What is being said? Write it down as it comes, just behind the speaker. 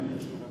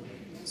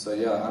So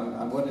yeah,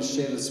 I'm going to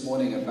share this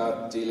morning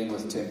about dealing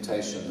with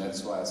temptation.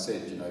 That's why I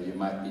said, you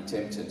might be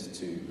tempted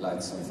to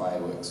light some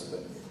fireworks, but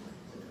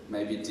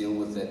maybe deal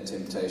with that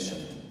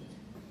temptation.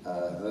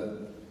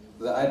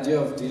 The idea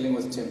of dealing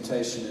with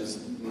temptation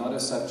is not a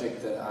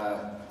subject that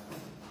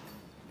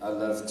I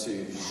love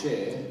to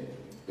share,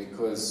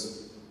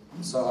 because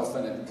so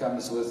often it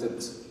comes with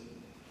it,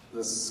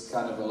 this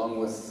kind of, along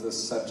with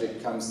this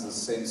subject comes the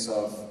sense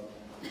of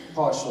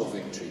partial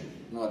victory,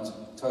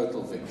 not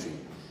total victory.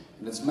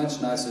 And it's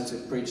much nicer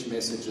to preach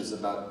messages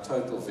about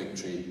total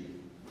victory,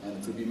 and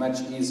it would be much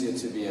easier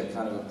to be a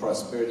kind of a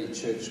prosperity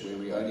church where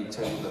we only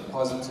tell you the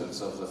positives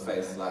of the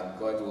faith, like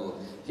God will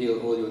heal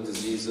all your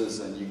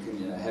diseases and you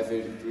can have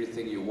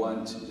everything you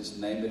want, you just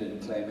name it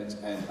and claim it.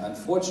 And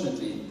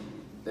unfortunately,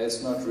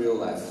 that's not real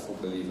life for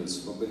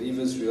believers. For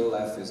believers, real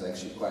life is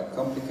actually quite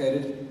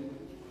complicated.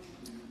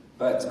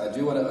 But I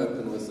do want to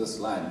open with this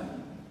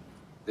line.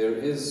 There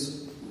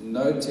is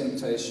no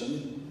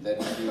temptation that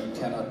you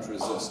cannot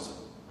resist.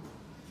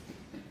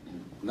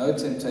 No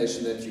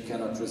temptation that you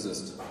cannot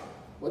resist.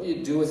 What do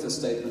you do with a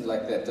statement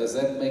like that? Does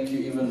that make you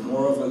even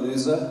more of a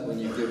loser when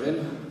you give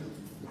in?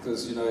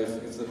 Because,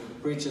 if the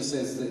preacher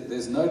says that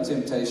there's no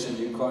temptation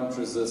you can't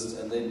resist,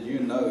 and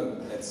then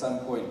at some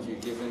point you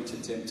give in to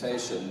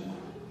temptation,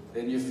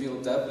 then you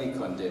feel doubly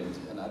condemned.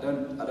 And I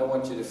don't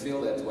want you to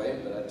feel that way,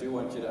 but I do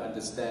want you to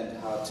understand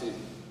how to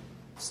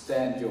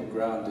stand your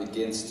ground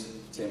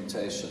against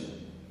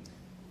temptation.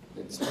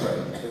 Let's pray.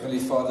 Heavenly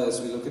Father, as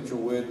we look at your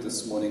word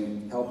this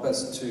morning, help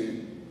us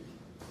to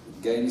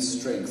gain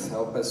strength,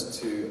 help us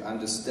to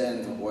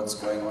understand what's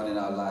going on in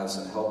our lives,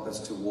 and help us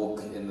to walk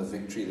in the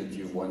victory that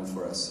you've won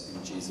for us.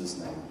 In Jesus'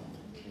 name.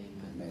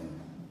 Amen.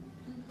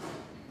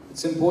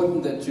 It's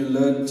important that you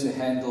learn to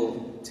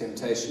handle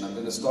temptation. I'm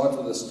going to start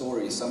with a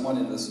story. Someone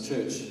in this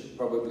church,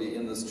 probably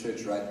in this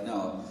church right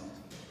now,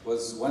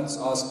 was once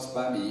asked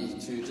by me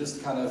to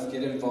just kind of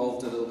get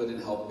involved a little bit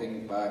in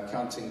helping by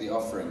counting the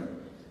offering.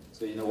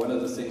 So, one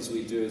of the things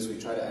we do is we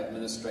try to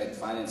administrate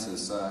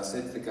finances. So I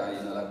said to the guy,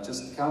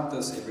 just count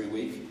this every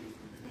week.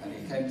 And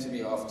he came to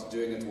me after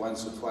doing it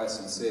once or twice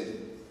and said,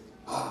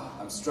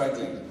 I'm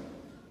struggling.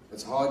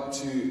 It's hard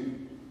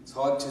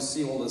to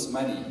see all this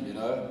money,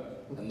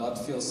 and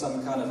not feel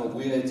some kind of a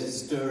weird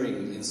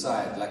stirring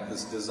inside, like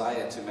this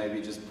desire to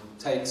maybe just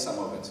take some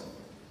of it.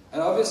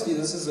 And obviously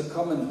this is a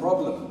common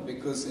problem,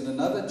 because in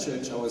another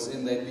church I was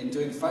in, they'd been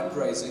doing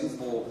fundraising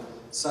for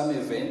some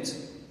event,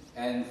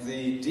 and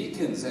the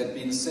deacons had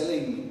been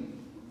selling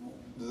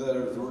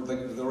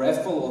the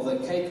raffle or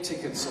the cake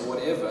tickets or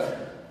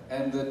whatever,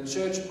 and the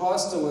church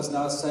pastor was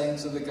now saying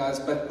to the guys,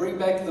 but bring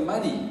back the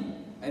money.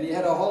 And he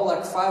had a whole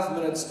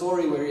 5-minute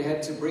story where he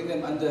had to bring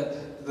them under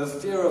the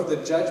fear of the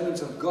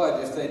judgment of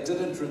God if they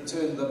didn't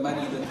return the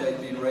money that they'd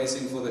been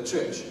raising for the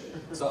church.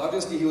 So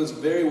obviously he was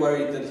very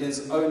worried that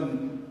his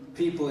own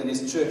people in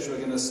his church were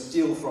going to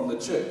steal from the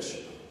church.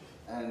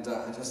 And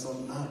I just thought,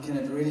 no, can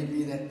it really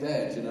be that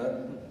bad,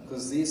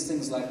 Because these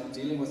things, like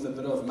dealing with a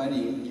bit of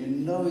money,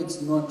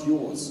 it's not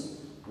yours.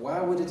 Why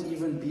would it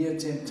even be a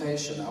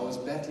temptation? I was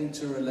battling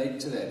to relate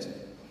to that.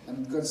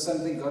 And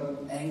something got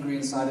angry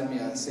inside of me.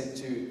 I said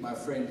to my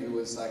friend who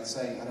was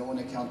saying, I don't want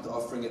to count the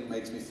offering, it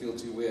makes me feel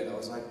too weird. I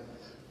was like,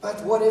 but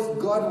what if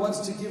God wants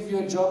to give you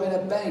a job in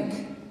a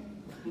bank?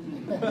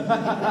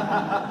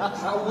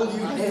 How will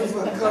you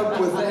ever cope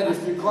with that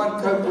if you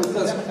can't cope with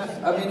this?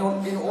 I mean,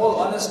 in all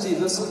honesty,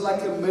 this is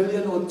like $1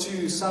 million or $2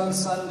 million some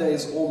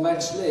Sundays, or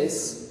much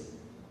less.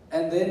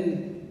 And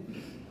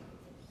then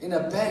in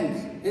a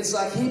bank, it's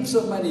like heaps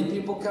of money.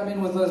 People come in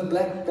with those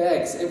black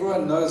bags.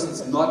 Everyone knows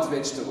it's not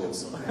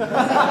vegetables.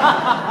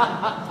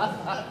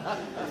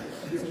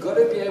 You've got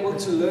to be able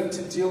to learn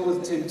to deal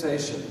with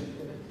temptation.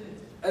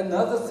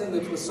 Another thing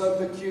that was so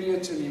peculiar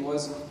to me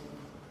was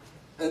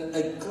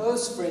a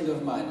close friend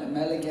of mine, a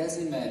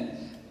Malagasy man,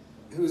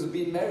 who's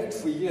been married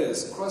for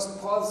years,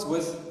 crossed paths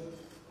with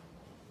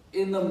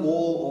in the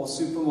mall or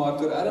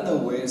supermarket, I don't know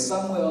where,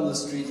 somewhere on the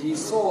street. He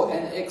saw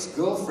an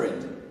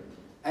ex-girlfriend,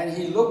 and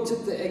he looked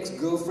at the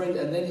ex-girlfriend,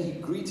 and then he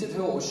greeted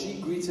her, or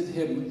she greeted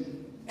him,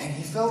 and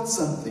he felt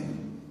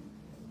something.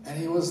 And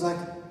he was like,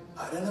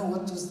 I don't know,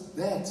 what was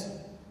that?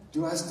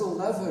 Do I still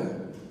love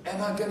her?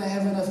 Am I going to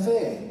have an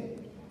affair?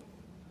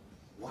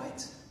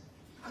 What?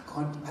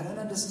 I don't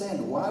understand.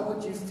 Why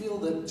would you feel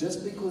that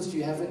just because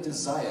you have a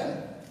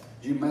desire,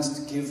 you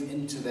must give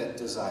into that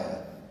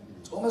desire?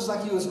 It's almost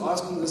like he was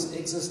asking this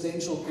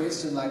existential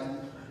question, like,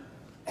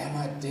 am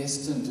I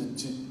destined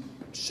to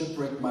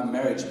shipwreck my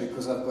marriage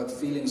because I've got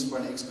feelings for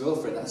an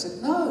ex-girlfriend? I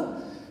said,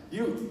 no.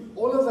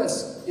 All of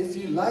us, if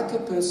you like a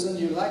person,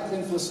 you like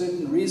them for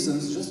certain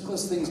reasons. Just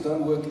because things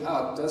don't work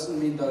out doesn't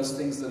mean those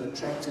things that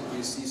attracted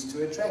you cease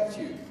to attract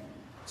you.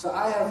 So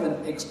I have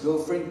an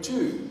ex-girlfriend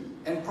too.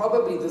 And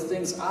probably the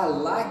things I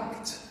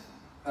liked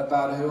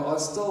about her are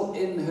still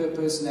in her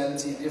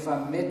personality. If I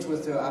met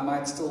with her, I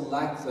might still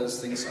like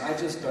those things. So I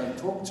just don't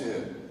talk to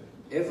her,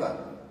 ever.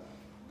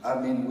 I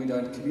mean, we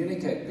don't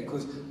communicate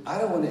because I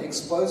don't want to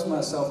expose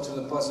myself to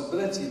the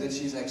possibility that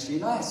she's actually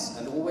nice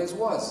and always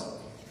was.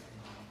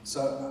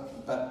 So,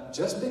 but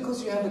just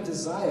because you have a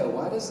desire,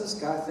 why does this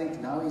guy think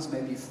now he's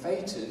maybe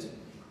fated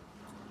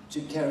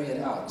to carry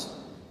it out?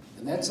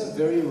 And that's a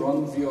very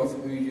wrong view of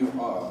who you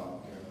are.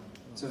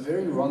 It's a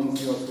very wrong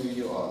view of who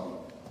you are.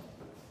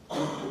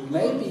 And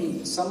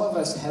maybe some of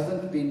us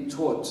haven't been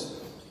taught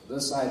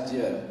this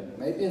idea.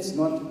 Maybe it's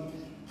not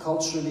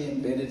culturally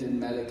embedded in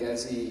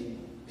Malagasy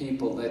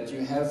people that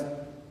you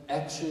have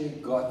actually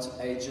got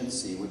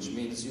agency, which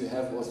means you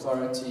have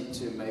authority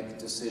to make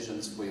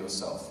decisions for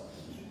yourself.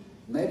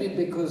 Maybe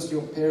because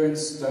your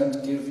parents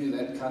don't give you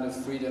that kind of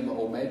freedom,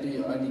 or maybe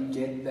you only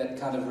get that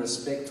kind of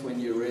respect when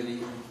you're really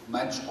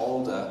much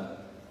older.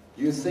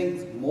 You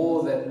think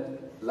more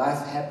that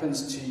life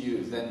happens to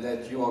you than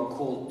that you are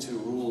called to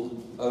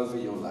rule over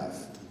your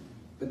life.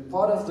 But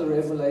part of the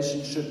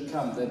revelation should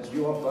come that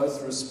you are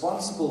both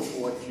responsible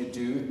for what you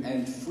do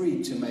and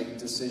free to make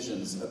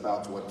decisions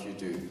about what you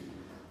do.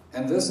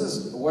 And this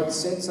is what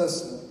sets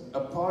us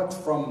apart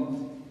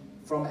from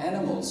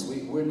animals.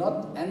 We're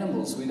not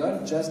animals. We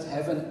don't just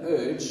have an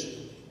urge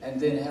and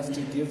then have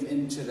to give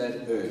in to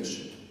that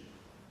urge.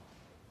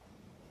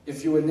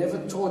 If you were never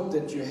taught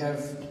that you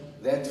have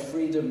that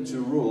freedom to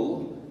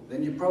rule,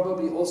 then you're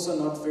probably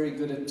also not very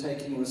good at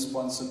taking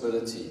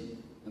responsibility.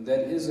 And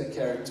that is a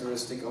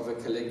characteristic of a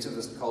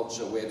collectivist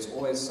culture where it's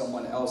always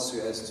someone else who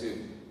has to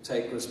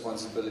take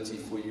responsibility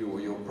for you or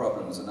your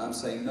problems. And I'm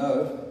saying,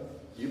 no,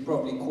 you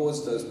probably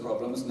caused those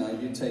problems. Now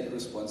you take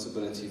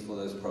responsibility for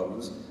those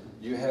problems.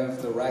 You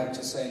have the right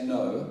to say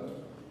no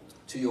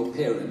to your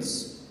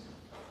parents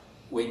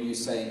when you're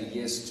saying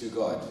yes to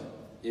God.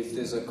 If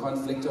there's a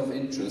conflict of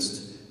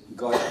interest,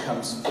 God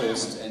comes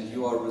first and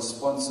you are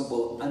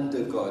responsible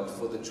under God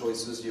for the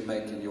choices you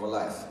make in your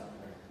life.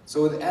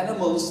 So with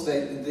animals,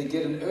 they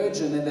get an urge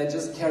and then they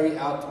just carry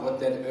out what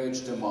that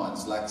urge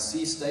demands. Like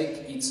see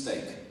steak, eat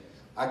steak.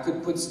 I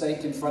could put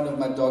steak in front of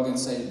my dog and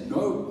say,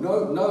 no,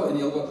 no, no, and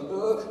he'll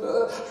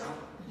go,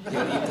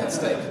 he'll eat that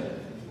steak.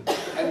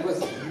 And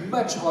with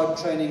much hard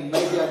training,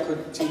 maybe I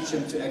could teach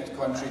him to act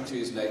contrary to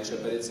his nature,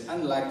 but it's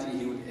unlikely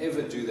he would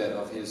ever do that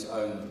of his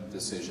own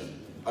decision,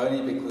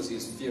 only because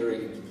he's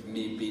fearing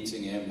me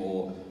beating him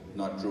or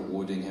not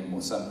rewarding him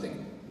or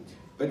something.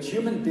 But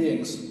human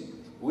beings,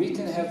 we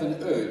can have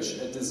an urge,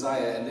 a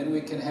desire, and then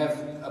we can have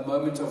a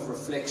moment of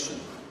reflection.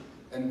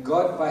 And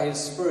God, by His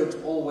Spirit,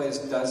 always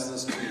does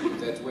this to you,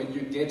 that when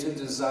you get a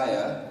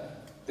desire,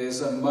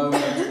 there's a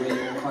moment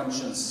where your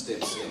conscience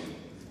steps in,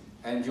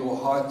 and your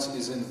heart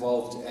is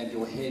involved, and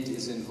your head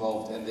is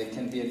involved, and there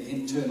can be an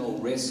internal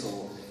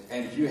wrestle,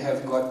 and you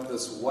have got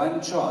this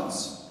one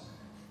chance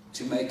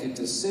to make a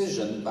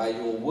decision by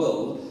your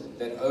will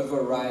that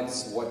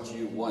overrides what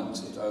you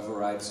want. It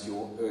overrides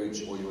your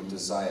urge or your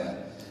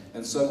desire.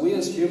 And so we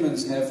as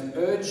humans have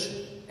urge,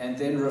 and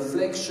then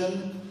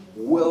reflection,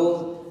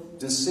 will,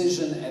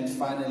 decision, and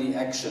finally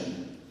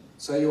action.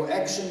 So your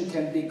action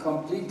can be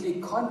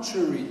completely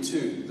contrary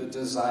to the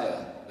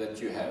desire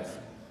that you have.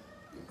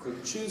 You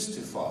could choose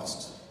to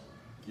fast.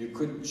 You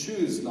could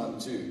choose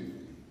not to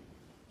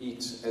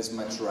eat as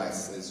much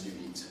rice as you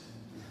eat.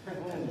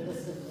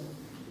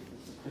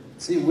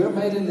 See, we're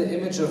made in the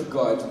image of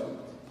God,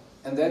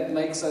 and that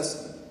makes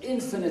us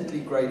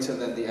infinitely greater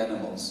than the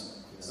animals.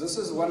 This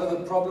is one of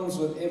the problems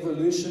with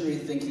evolutionary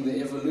thinking.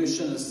 The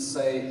evolutionists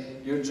say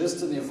you're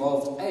just an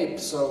evolved ape,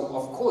 so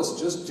of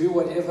course just do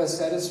whatever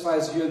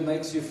satisfies you and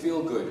makes you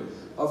feel good.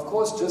 Of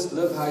course just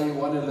live how you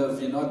want to live.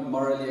 You're not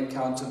morally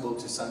accountable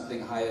to something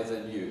higher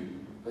than you.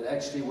 But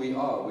actually we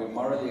are. We're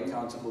morally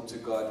accountable to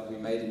God. We're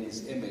made in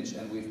His image,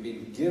 and we've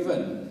been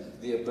given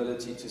the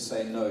ability to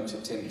say no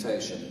to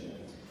temptation.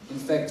 In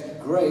fact,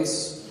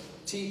 grace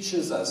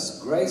teaches us.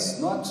 Grace,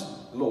 not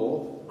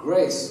law.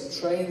 Grace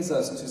trains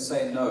us to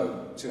say no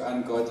to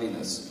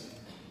ungodliness.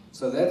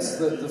 So that's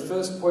the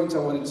first point I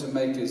wanted to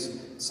make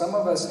is some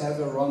of us have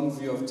a wrong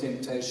view of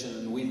temptation,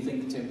 and we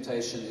think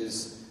temptation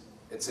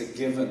it's a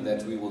given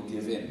that we will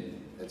give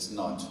in. It's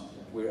not.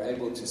 We're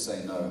able to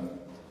say no.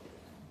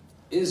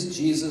 Is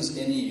Jesus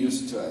any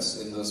use to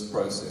us in this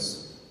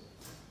process?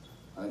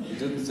 You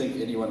didn't think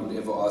anyone would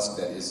ever ask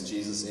that. Is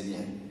Jesus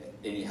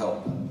any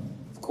help?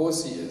 Of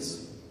course He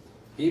is.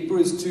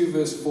 Hebrews 2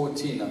 verse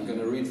 14, I'm going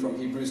to read from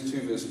Hebrews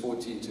 2 verse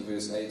 14 to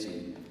verse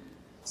 18.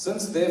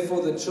 Since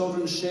therefore the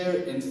children share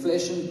in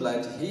flesh and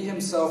blood, He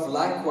Himself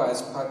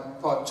likewise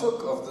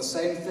partook of the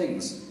same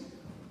things,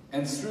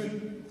 and through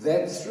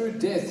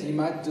death He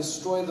might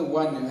destroy the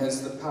one who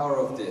has the power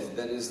of death,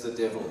 that is the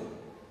devil.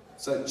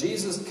 So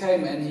Jesus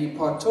came and He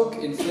partook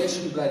in flesh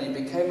and blood. He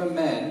became a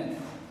man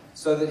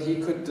so that He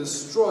could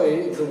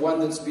destroy the one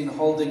that's been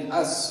holding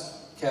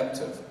us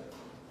captive.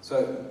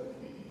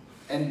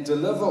 And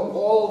deliver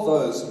all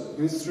those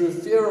who through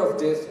fear of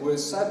death were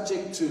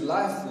subject to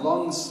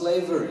lifelong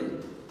slavery.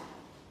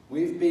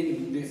 We've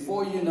been,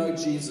 before you know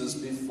Jesus,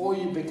 before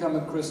you become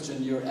a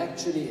Christian, you're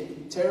actually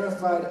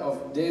terrified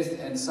of death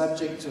and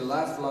subject to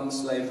lifelong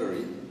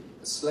slavery,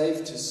 a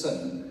slave to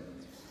sin.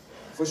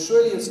 For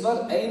surely it's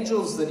not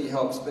angels that He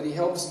helps, but He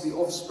helps the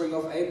offspring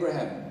of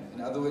Abraham.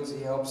 In other words,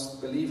 He helps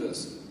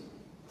believers.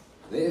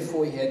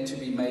 Therefore He had to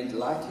be made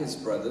like His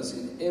brothers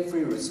in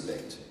every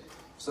respect,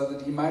 so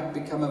that he might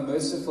become a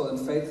merciful and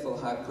faithful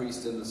high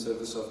priest in the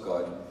service of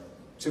God,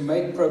 to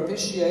make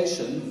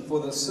propitiation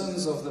for the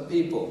sins of the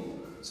people.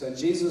 So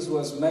Jesus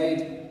was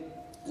made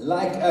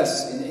like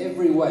us in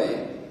every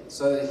way,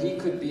 so that he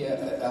could be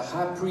a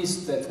high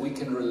priest that we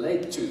can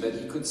relate to, that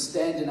he could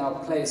stand in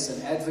our place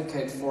and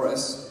advocate for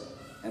us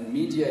and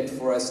mediate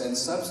for us and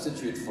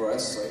substitute for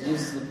us. So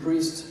he's the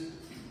priest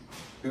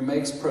who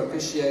makes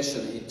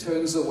propitiation. He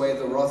turns away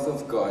the wrath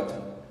of God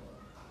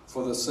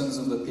for the sins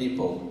of the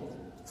people.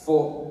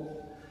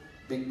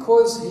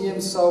 Because he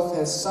himself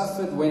has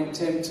suffered when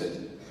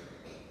tempted,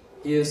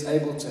 he is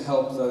able to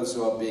help those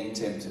who are being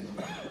tempted.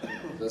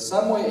 So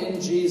somewhere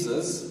in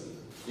Jesus,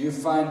 you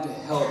find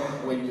help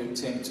when you're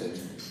tempted.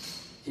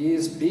 He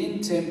is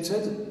being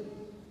tempted,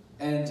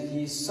 and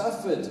he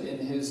suffered in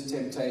his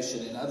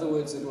temptation. In other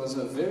words, it was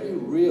a very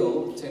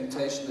real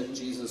temptation that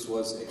Jesus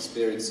was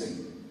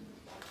experiencing.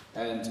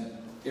 And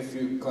if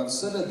you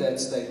consider that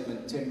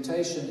statement,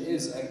 temptation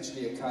is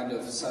actually a kind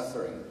of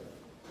suffering.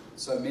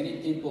 So many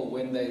people,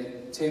 when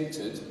they're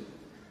tempted,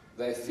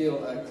 they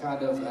feel a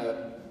kind of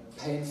a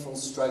painful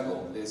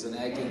struggle. There's an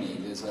agony,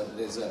 there's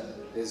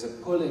a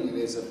pulling,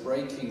 there's a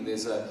breaking,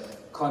 there's a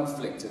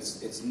conflict.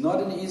 It's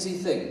not an easy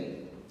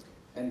thing.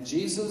 And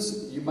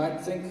Jesus, you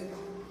might think,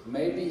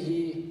 maybe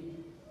he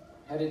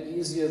had it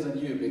easier than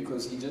you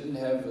because he didn't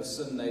have a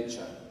sin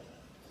nature.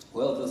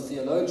 Well, the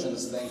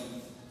theologians,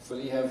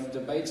 thankfully, have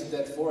debated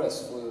that for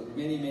us for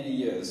many, many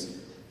years.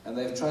 And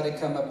they've tried to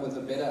come up with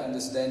a better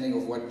understanding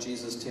of what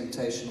Jesus'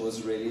 temptation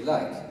was really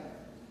like.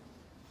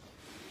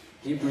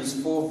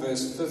 Hebrews 4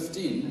 verse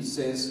 15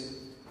 says,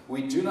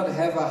 "We do not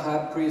have a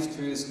high priest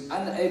who is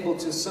unable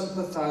to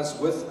sympathize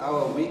with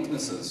our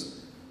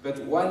weaknesses,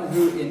 but one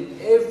who in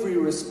every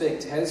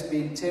respect has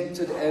been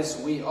tempted as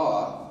we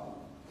are,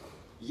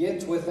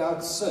 yet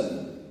without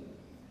sin."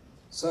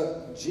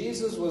 So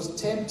Jesus was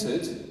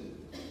tempted,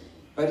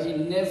 but he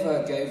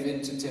never gave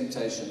in to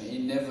temptation. He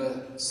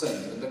never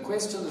sinned. And the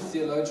question the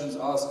theologians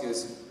ask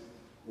is,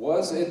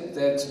 was it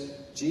that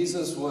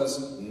Jesus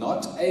was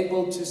not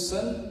able to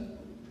sin,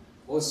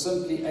 or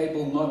simply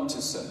able not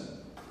to sin?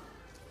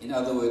 In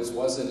other words,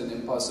 was it an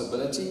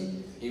impossibility?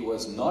 He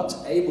was not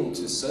able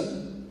to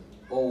sin,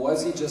 or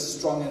was he just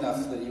strong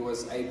enough that he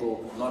was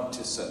able not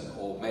to sin?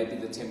 Or maybe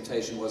the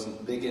temptation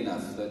wasn't big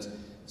enough that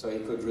so he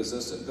could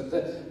resist it.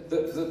 But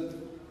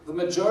the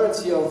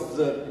majority of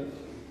the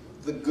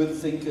good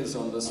thinkers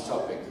on this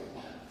topic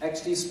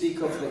actually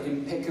speak of the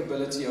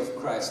impeccability of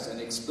Christ and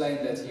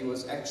explain that he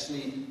was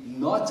actually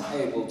not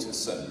able to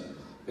sin,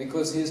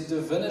 because his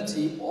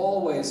divinity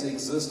always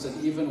existed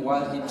even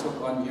while he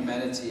took on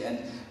humanity. And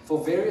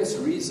for various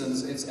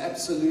reasons, it's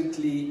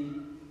absolutely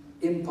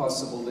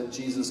impossible that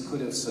Jesus could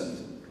have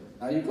sinned.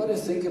 Now you've got to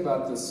think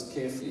about this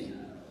carefully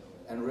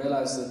and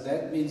realize that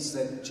that means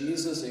that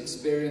Jesus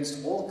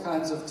experienced all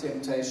kinds of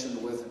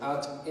temptation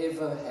without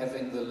ever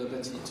having the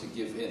liberty to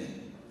give in.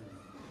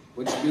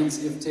 Which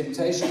means if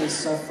temptation is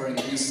suffering,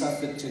 he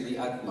suffered to the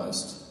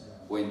utmost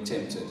when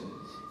tempted.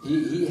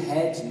 He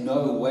had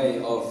no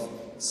way of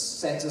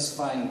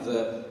satisfying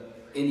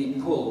any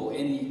pull or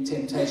any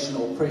temptation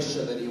or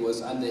pressure that he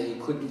was under. He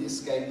couldn't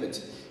escape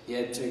it. He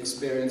had to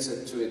experience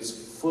it to its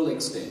full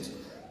extent.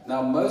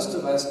 Now, most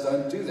of us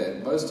don't do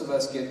that. Most of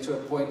us get to a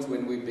point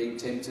when we're being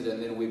tempted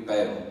and then we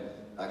bail.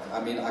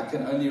 I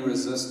can only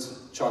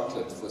resist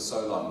chocolate for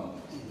so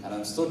long. And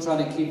I'm still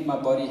trying to keep my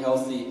body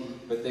healthy,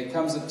 but there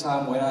comes a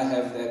time when I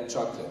have that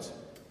chocolate.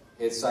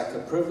 It's like a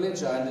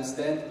privilege, I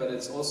understand, but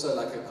it's also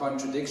like a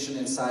contradiction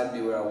inside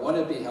me where I want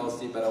to be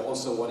healthy, but I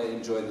also want to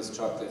enjoy this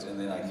chocolate, and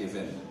then I give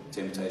in.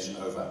 Temptation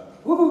over.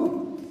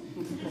 Woohoo!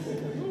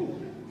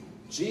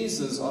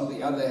 Jesus, on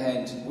the other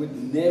hand, would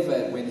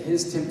never, when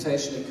his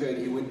temptation occurred,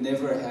 he would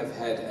never have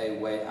had a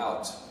way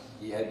out.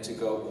 He had to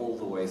go all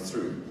the way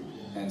through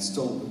and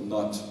still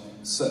not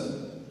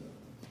sin.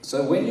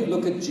 So when you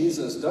look at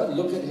Jesus, don't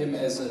look at him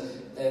as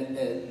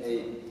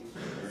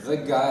the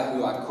guy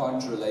who I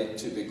can't relate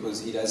to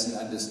because he doesn't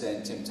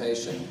understand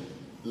temptation.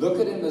 Look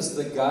at him as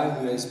the guy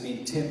who has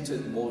been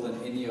tempted more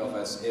than any of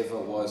us ever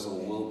was or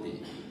will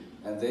be.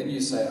 And then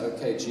you say,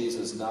 okay,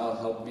 Jesus, now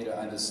help me to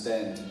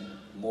understand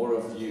more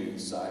of you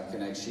so I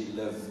can actually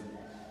live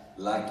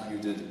like you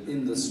did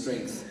in the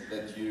strength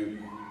that you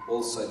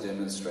also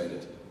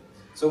demonstrated.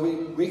 So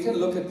we can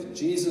look at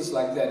Jesus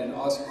like that and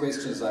ask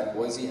questions like,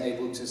 was he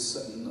able to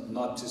sin,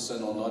 not to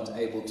sin, or not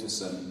able to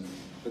sin?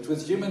 But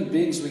with human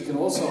beings, we can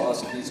also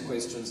ask these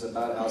questions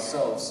about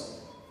ourselves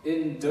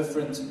in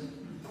different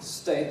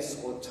states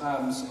or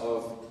times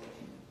of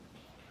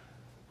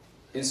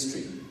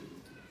history.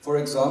 For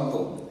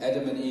example,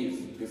 Adam and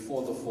Eve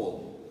before the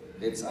fall.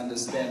 Let's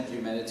understand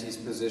humanity's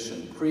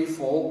position.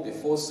 Pre-fall,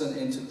 before sin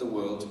entered the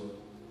world,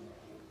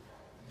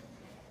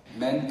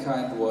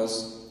 mankind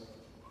was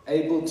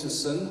able to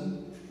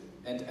sin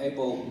and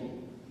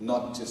able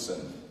not to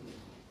sin.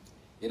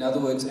 In other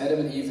words, Adam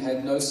and Eve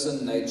had no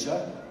sin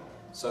nature,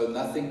 so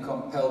nothing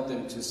compelled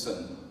them to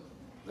sin.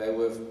 They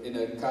were in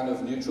a kind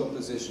of neutral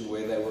position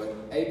where they were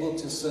able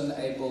to sin,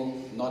 able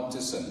not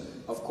to sin.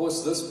 Of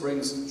course, this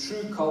brings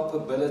true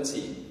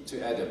culpability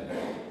to Adam,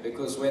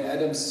 because when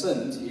Adam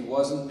sinned, he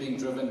wasn't being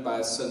driven by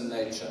a sin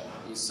nature.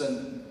 He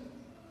sinned,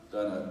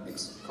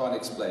 can't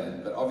explain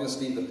it, but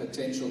obviously the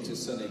potential to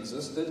sin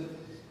existed,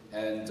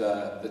 and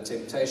the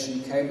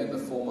temptation came in the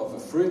form of a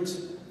fruit,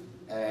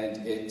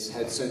 and it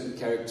had certain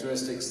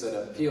characteristics that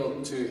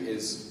appealed to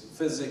his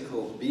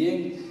physical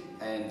being,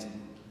 and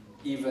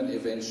even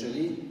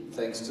eventually,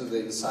 thanks to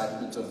the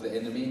incitement of the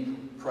enemy,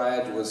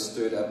 pride was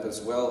stirred up as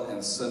well,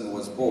 and sin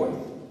was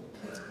born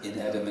in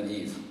Adam and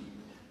Eve.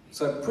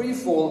 So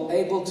pre-fall,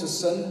 able to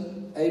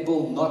sin,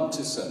 able not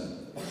to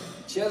sin.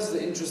 Here's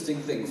the interesting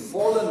thing.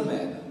 Fallen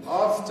man,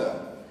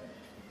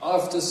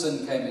 after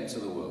sin came into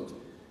the world,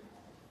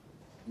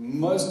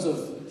 most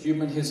of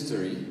human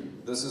history,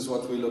 this is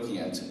what we're looking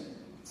at.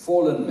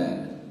 Fallen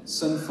man,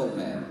 sinful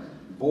man,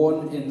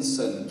 born in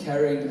sin,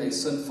 carrying a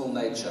sinful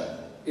nature,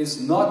 is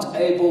not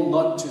able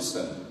not to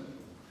sin.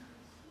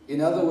 In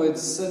other words,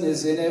 sin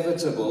is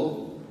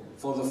inevitable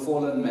for the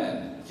fallen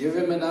man. Give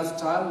him enough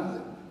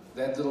time,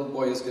 that little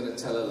boy is going to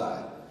tell a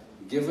lie.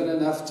 Given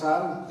enough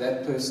time,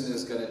 that person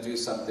is going to do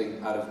something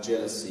out of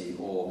jealousy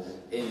or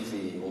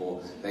envy,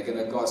 or they're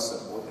going to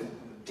gossip.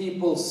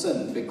 People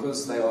sin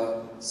because they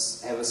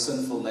have a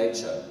sinful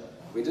nature.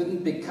 We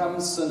didn't become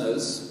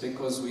sinners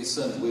because we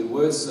sinned. We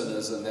were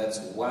sinners, and that's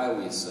why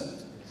we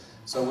sinned.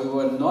 So we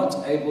were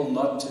not able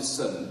not to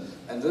sin.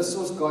 And this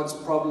was God's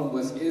problem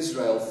with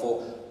Israel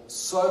for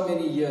so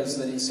many years,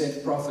 that he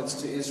sent prophets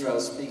to Israel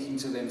speaking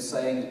to them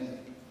saying,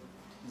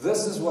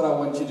 this is what I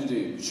want you to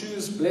do.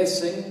 Choose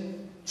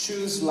blessing,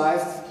 choose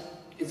life.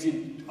 If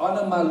you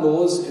honor my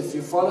laws, if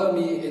you follow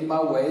me in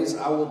my ways,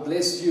 I will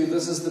bless you.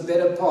 This is the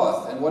better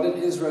path. And what did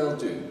Israel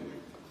do?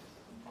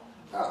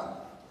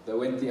 They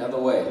went the other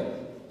way.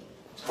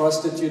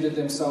 Prostituted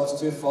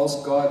themselves to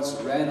false gods,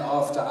 ran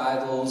after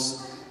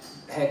idols,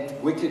 had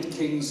wicked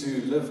kings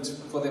who lived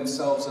for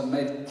themselves and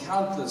made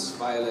countless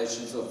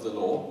violations of the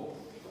law.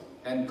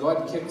 And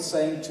God kept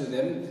saying to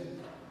them,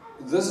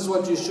 this is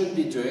what you should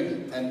be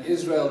doing. And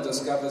Israel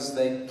discovers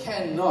they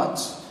cannot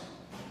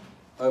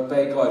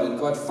obey God. And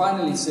God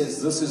finally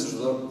says, this is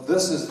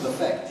the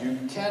fact. You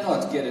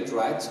cannot get it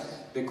right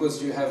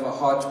because you have a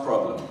heart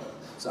problem.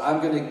 So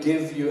I'm going to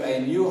give you a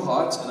new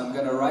heart, and I'm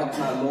going to write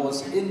my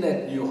laws in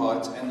that new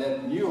heart. And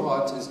that new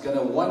heart is going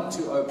to want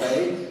to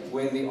obey,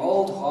 where the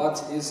old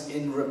heart is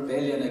in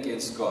rebellion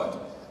against God.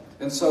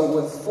 And so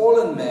with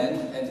fallen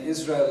man, and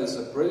Israel is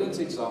a brilliant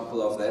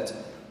example of that,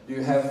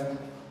 you have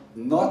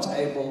not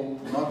able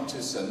not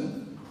to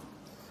sin,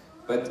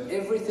 but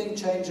everything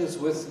changes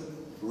with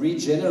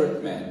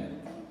regenerate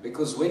man.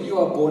 Because when you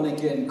are born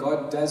again,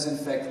 God does in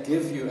fact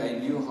give you a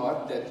new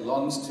heart that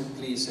longs to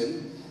please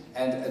him,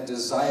 and a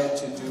desire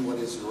to do what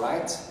is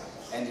right,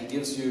 and he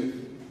gives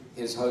you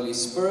his Holy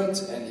Spirit,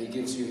 and he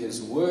gives you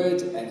his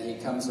word, and he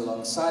comes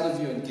alongside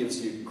of you and gives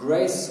you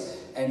grace,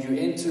 and you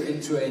enter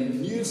into a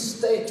new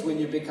state when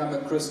you become a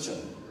Christian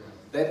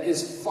that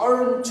is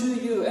foreign to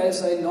you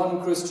as a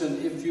non-Christian.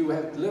 If you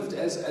have lived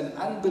as an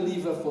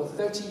unbeliever for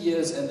 30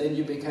 years and then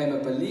you became a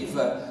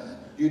believer,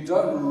 you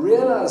don't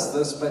realize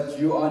this, but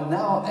you are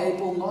now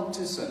able not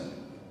to sin.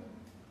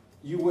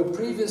 You were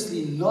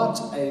previously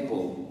not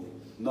able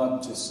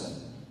not to sin,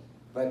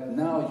 but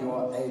now you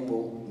are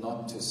able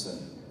not to sin,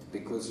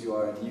 because you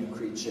are a new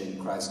creature in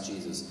Christ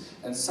Jesus.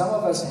 And some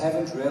of us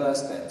haven't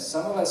realized that.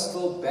 Some of us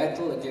still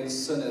battle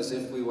against sin as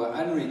if we were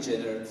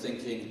unregenerate,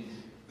 thinking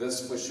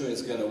this for sure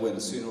is going to win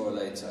sooner or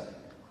later.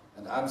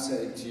 And I'm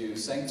saying to you,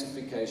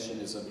 sanctification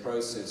is a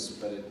process,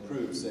 but it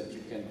proves that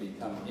you can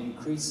become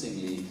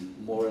increasingly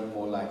more and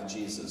more like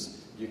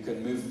Jesus. You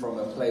can move from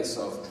a place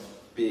of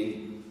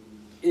being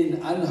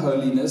in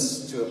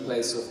unholiness to a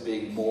place of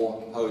being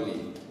more holy.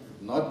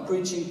 Not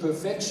preaching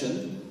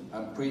perfection,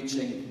 I'm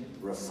preaching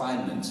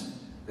refinement,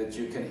 that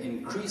you can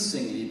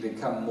increasingly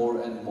become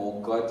more and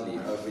more godly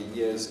over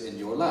years in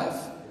your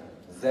life.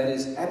 That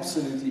is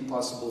absolutely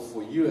possible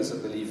for you as a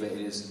believer.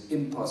 It is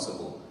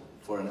impossible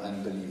for an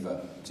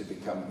unbeliever to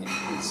become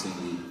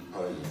increasingly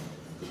holy,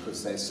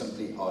 because they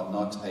simply are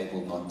not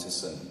able not to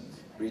sin.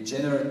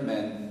 Regenerate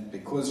man,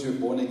 because you're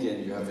born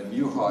again, you have a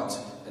new heart,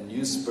 a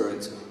new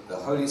spirit. The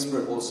Holy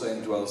Spirit also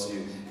indwells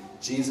you.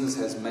 Jesus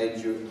has made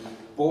you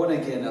born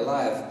again,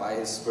 alive by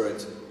his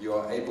Spirit. You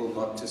are able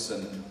not to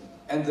sin.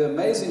 And the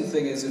amazing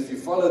thing is, if you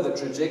follow the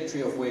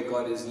trajectory of where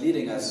God is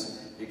leading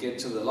us, you get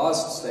to the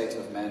last state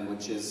of man,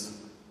 which is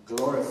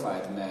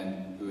glorified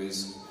man, who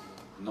is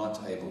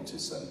not able to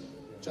sin,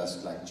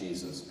 just like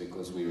Jesus,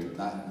 because we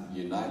are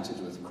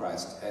united with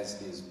Christ as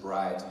his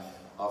bride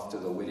after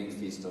the wedding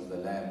feast of the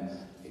Lamb.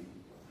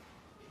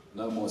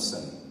 No more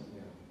sin,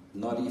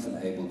 not even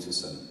able to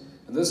sin.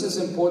 And this is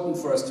important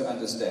for us to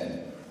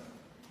understand.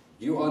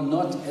 You are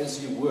not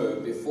as you were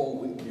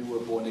before you were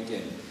born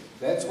again.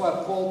 That's why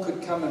Paul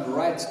could come and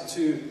write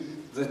to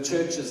the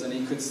churches, and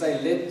he could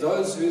say, let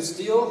those who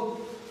steal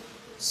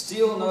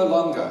no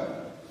longer.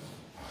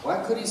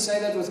 Why could he say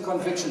that with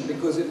conviction?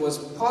 Because it was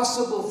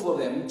possible for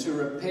them to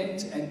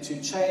repent and to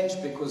change,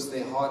 because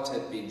their heart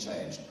had been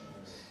changed.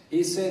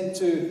 He said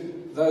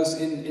to those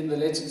in the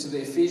letter to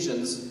the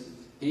Ephesians,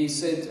 He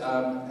said,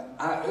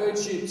 I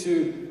urge you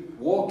to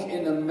walk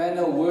in a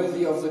manner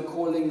worthy of the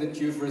calling that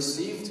you've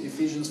received,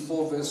 Ephesians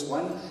 4 verse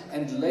 1.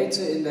 And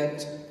later in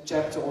that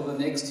chapter or the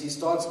next, he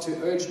starts to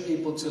urge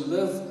people to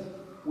live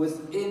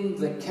within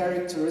the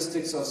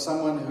characteristics of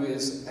someone who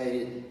is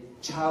a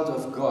child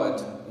of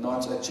God,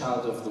 not a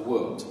child of the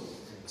world.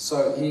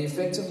 So he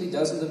effectively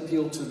doesn't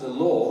appeal to the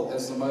law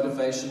as the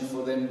motivation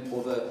for them,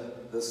 or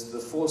the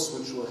force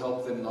which will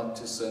help them not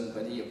to sin,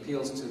 but he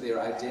appeals to their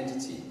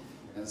identity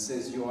and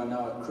says, you are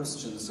now a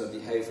Christian, so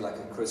behave like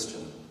a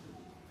Christian.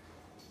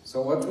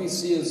 So what we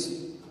see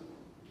is,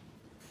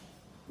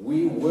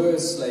 we were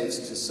slaves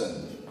to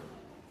sin.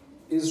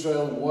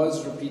 Israel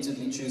was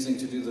repeatedly choosing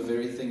to do the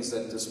very things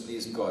that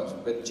displeased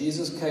God. But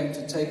Jesus came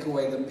to take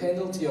away the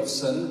penalty of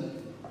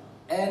sin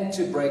and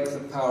to break the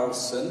power of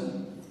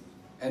sin.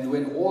 And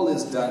when all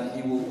is done,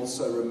 he will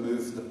also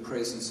remove the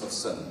presence of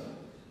sin.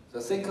 So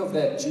think of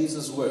that,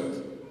 Jesus' work.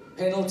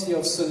 Penalty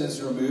of sin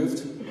is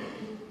removed.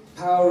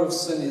 Power of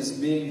sin is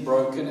being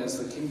broken as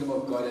the kingdom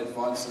of God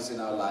advances in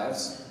our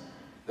lives.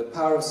 The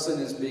power of sin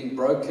is being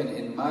broken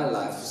in my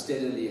life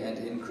steadily and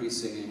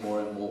increasingly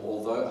more and more,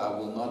 although I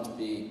will not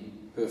be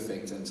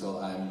perfect until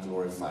I am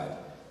glorified.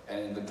 And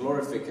in the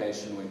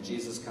glorification, when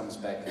Jesus comes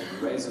back and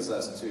he raises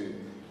us to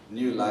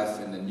new life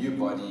in a new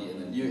body,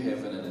 in a new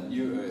heaven and a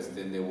new earth,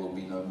 then there will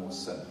be no more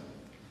sin.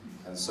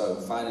 And so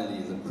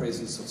finally the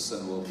presence of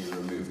sin will be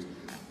removed.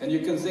 And you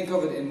can think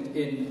of it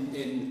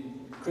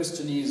in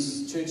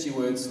Christianese, churchy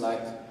words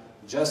like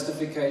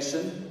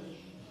justification.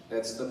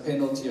 That's the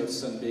penalty of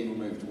sin being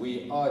removed.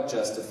 We are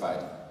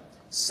justified.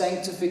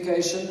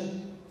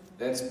 Sanctification,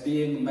 that's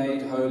being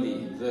made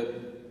holy. The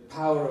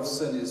power of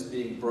sin is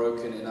being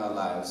broken in our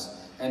lives.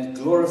 And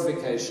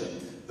glorification,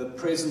 the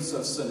presence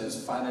of sin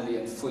is finally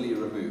and fully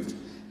removed.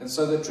 And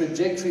so the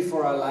trajectory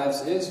for our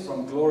lives is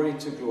from glory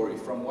to glory,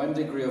 from one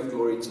degree of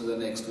glory to the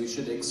next. We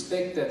should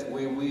expect that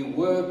where we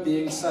were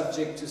being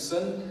subject to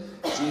sin,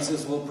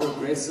 Jesus will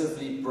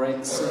progressively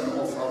break sin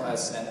off of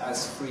us and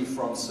us free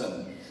from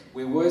sin.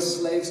 We were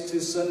slaves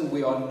to sin,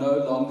 we are no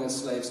longer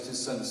slaves to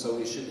sin, so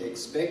we should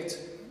expect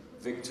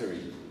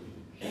victory.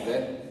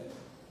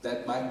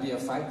 That might be a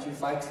fight you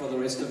fight for the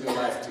rest of your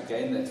life to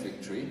gain that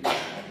victory,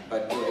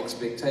 but your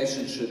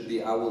expectation should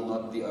be, I will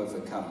not be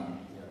overcome,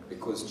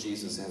 because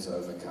Jesus has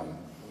overcome.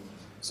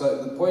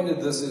 So the point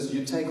of this is,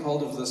 you take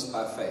hold of this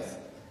by faith.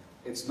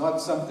 It's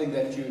not something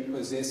that you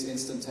possess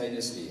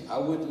instantaneously. I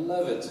would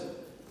love it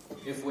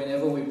if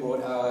whenever we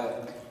brought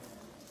our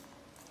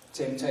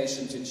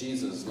temptation to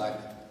Jesus, like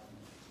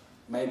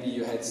maybe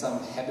you had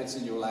some habits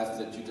in your life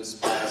that you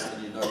despised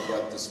and you know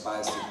God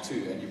despised it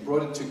too, and you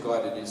brought it to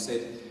God and you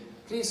said,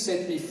 please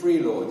set me free,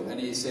 Lord. And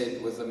he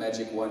said with the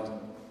magic wand,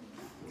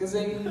 because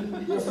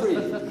then you're free.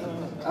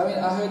 I mean,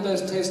 I heard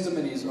those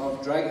testimonies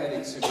of drug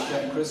addicts who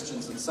became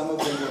Christians, and some of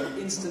them were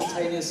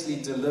instantaneously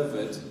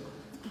delivered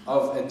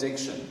of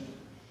addiction.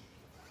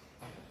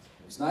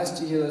 It's nice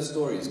to hear those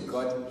stories.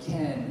 God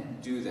can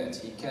do that.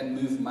 He can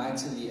move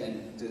mightily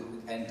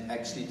and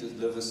actually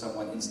deliver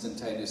someone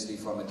instantaneously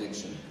from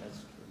addiction.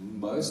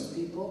 Most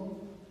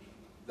people,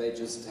 they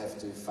just have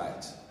to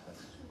fight.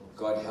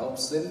 God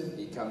helps them.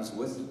 He comes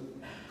with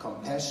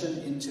compassion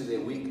into their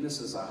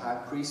weakness as a high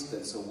priest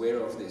that's aware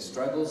of their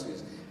struggles,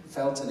 who's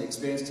felt and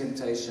experienced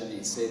temptation.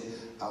 He said,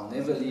 I'll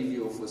never leave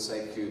you or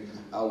forsake you.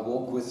 I'll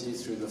walk with you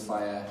through the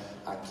fire.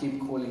 I keep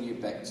calling you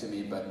back to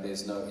me, but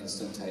there's no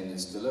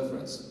instantaneous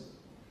deliverance.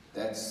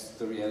 That's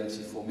the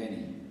reality for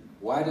many.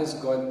 Why does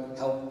God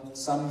help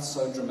some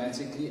so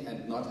dramatically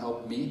and not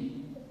help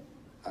me?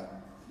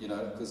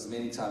 Because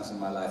many times in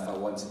my life I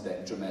wanted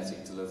that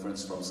dramatic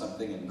deliverance from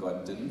something and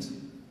God didn't.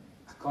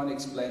 I can't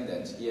explain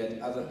that. He had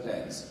other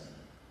plans.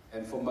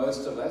 And for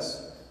most of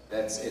us,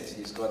 that's it.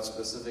 He's got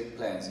specific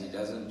plans. He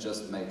doesn't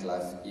just make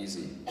life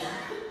easy.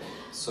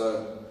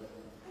 So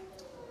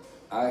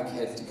I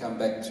had to come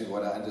back to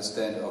what I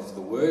understand of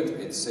the word.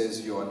 It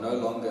says you are no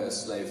longer a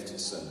slave to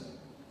sin.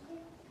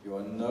 You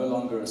are no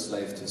longer a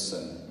slave to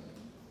sin.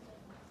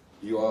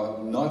 You are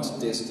not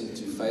destined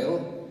to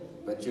fail,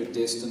 but you're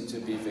destined to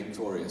be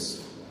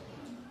victorious.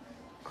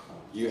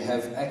 You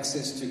have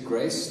access to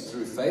grace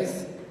through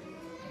faith.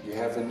 You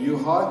have a new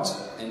heart,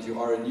 and you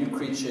are a new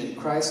creature in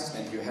Christ,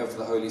 and you have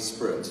the Holy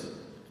Spirit.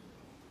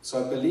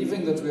 So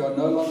believing that we are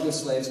no longer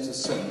slaves to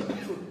sin,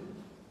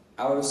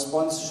 our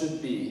response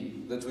should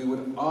be that we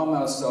would arm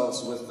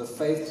ourselves with the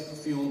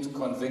faith-fueled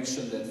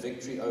conviction that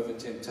victory over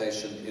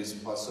temptation is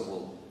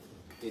possible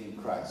in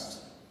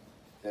Christ.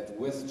 That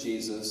with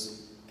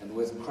Jesus and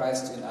with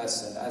Christ in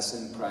us and us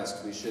in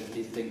Christ, we should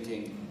be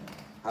thinking,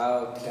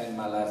 how can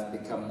my life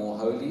become more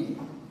holy?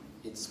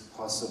 It's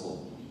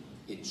possible.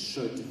 It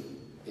should.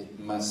 It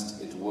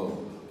must. It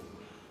will.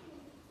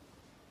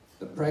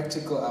 The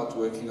practical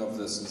outworking of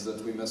this is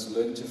that we must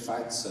learn to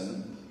fight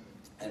sin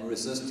and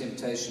resist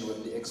temptation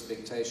with the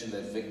expectation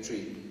that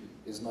victory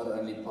is not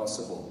only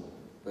possible,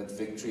 but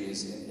victory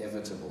is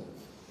inevitable.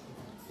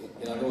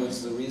 In other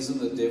words, the reason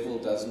the devil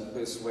doesn't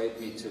persuade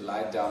me to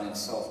lie down in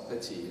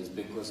self-pity is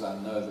because I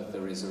know that the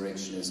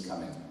resurrection is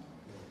coming.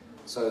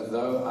 So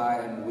though I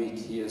am weak,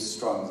 he is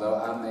strong. Though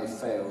I may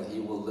fail, he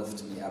will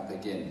lift me up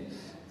again.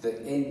 The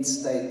end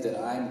state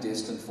that I'm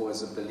destined for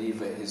as a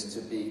believer is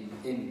to be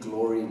in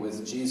glory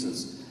with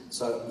Jesus.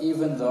 So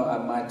even though I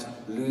might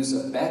lose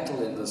a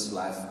battle in this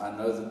life, I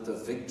know that the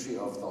victory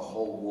of the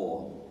whole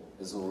war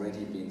has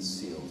already been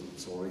sealed.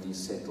 It's already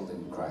settled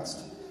in Christ.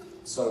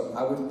 So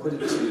I would put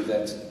it to you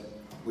that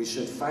we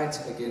should fight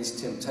against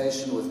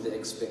temptation with the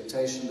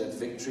expectation that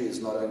victory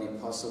is not only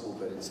possible,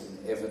 but it's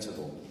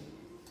inevitable.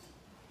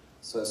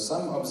 So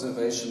some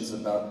observations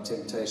about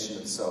temptation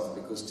itself,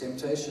 because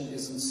temptation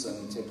isn't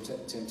sin,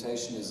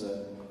 temptation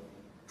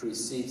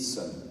precedes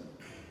sin.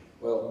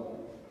 Well,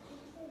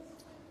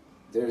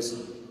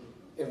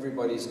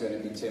 everybody's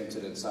going to be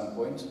tempted at some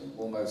point,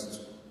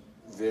 almost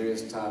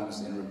various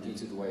times in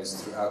repeated ways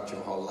throughout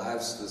your whole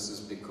lives. This is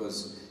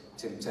because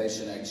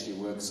temptation actually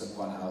works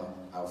upon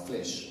our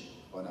flesh,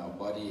 upon our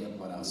body,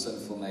 upon our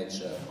sinful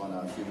nature, upon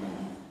our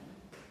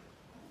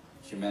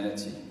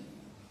humanity.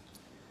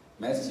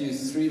 Matthew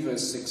 3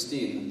 verse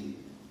 16,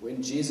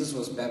 when Jesus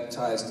was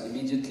baptized,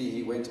 immediately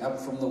he went up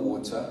from the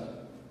water,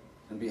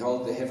 and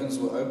behold, the heavens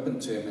were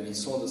opened to him, and he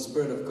saw the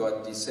Spirit of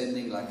God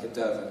descending like a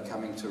dove and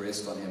coming to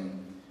rest on him.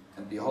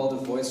 And behold,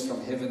 a voice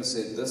from heaven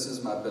said, "This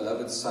is my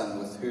beloved Son,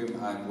 with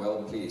whom I am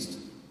well pleased."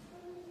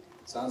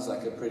 Sounds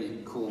like a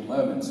pretty cool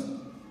moment.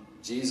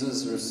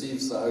 Jesus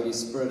receives the Holy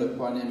Spirit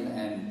upon him,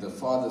 and the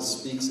Father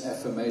speaks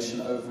affirmation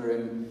over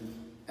him,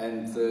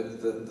 and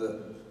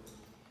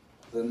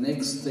the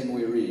next thing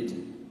we read,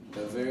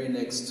 the very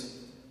next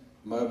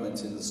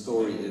moment in the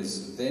story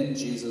is, then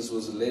Jesus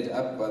was led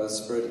up by the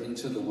Spirit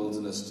into the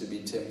wilderness to be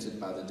tempted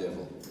by the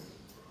devil.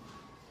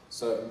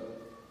 So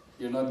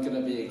you're not going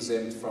to be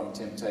exempt from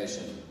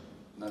temptation.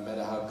 No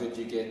matter how good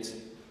you get,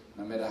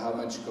 no matter how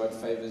much God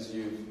favors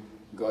you,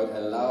 God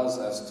allows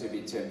us to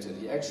be tempted.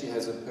 He actually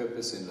has a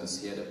purpose in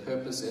this. He had a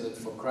purpose in it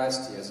for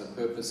Christ. He has a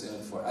purpose in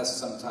it for us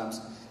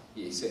sometimes.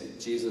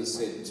 Jesus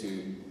said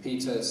to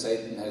Peter,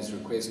 Satan has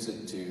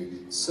requested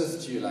to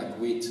sift you like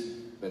wheat,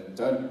 but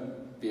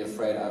don't be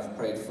afraid, I've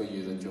prayed for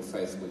you that your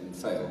faith wouldn't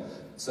fail.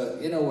 So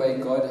in a way,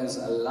 God has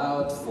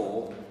allowed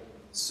for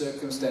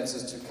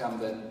circumstances to come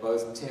that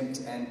both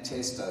tempt and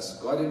test us.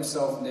 God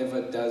himself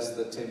never does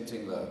the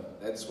tempting though.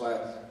 That's why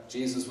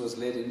Jesus was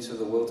led into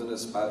the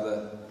wilderness by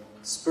the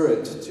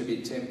Spirit to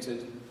be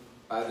tempted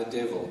by the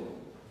devil.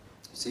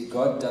 See,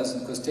 God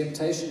doesn't, because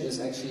temptation is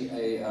actually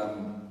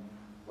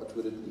what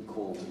would it be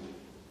called?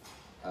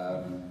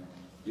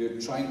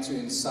 You're trying to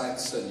incite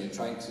sin. You're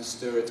trying to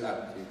stir it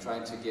up. You're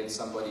trying to get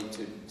somebody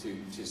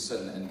to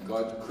sin. And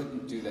God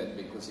couldn't do that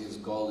because his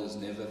goal is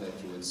never that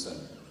you would sin.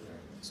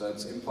 So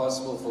it's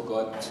impossible for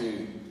God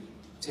to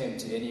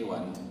tempt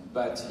anyone.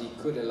 But he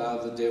could allow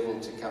the devil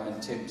to come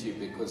and tempt you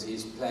because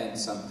he's planned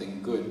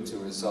something good to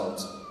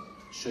result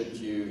should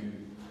you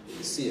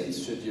see it,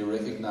 should you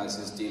recognize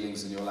his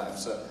dealings in your life.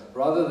 So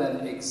rather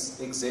than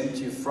exempt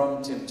you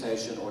from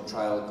temptation or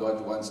trial,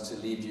 God wants to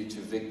lead you to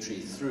victory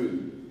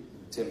through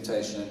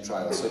temptation and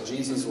trial. So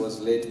Jesus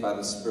was led by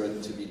the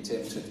Spirit to be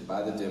tempted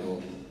by the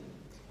devil.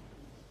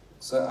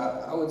 So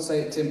I would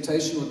say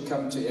temptation would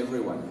come to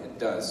everyone. It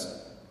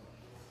does.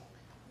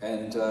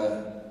 And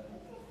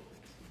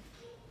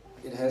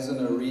it has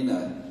an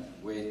arena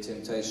where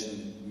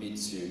temptation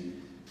meets you.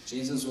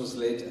 Jesus was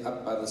led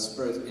up by the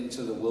Spirit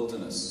into the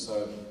wilderness.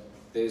 So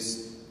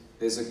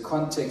there's a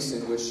context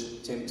in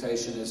which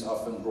temptation is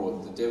often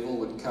brought. The devil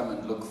would come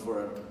and look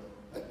for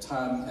a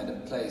time and a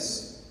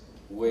place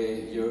where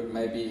you're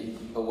maybe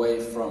away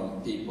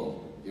from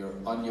people. You're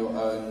on your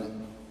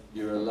own,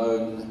 you're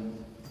alone,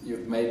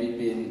 you've maybe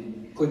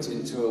been put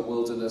into a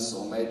wilderness,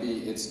 or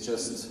maybe it's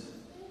just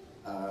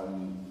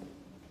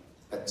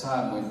a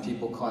time when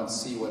people can't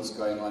see what's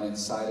going on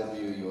inside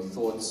of you, your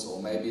thoughts,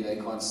 or maybe they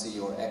can't see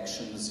your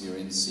actions, you're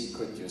in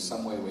secret, you're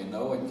somewhere where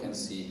no one can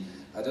see.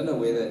 I don't know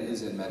where that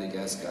is in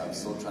Madagascar, I'm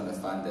still trying to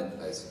find that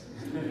place.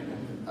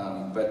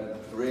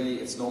 But really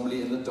it's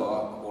normally in the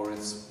dark, or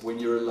it's when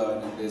you're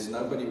alone and there's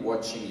nobody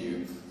watching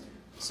you.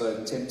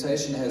 So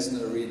temptation has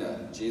an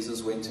arena.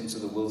 Jesus went into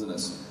the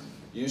wilderness.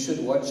 You should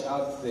watch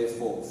out,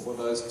 therefore, for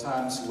those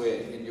times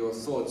where in your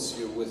thoughts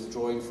you're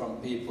withdrawing from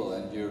people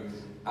and you're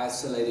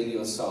isolating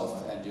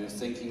yourself and you're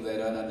thinking they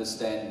don't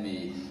understand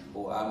me,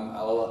 or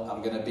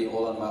I'm going to be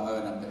all on my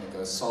own, I'm going to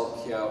go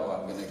sulk here, or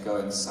I'm going to go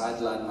and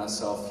sideline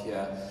myself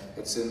here.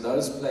 It's in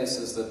those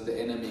places that the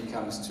enemy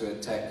comes to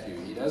attack you.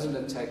 He doesn't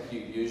attack you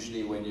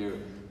usually when you're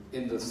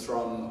in the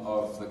throng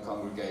of the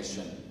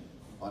congregation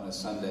on a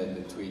Sunday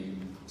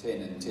between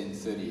 10 and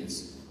 10:30.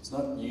 It's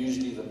not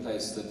usually the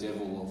place the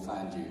devil will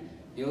find you.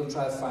 He'll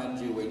try to find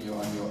you when you're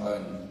on your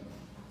own.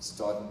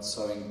 Start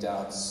sowing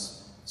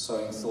doubts,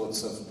 sowing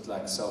thoughts of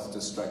like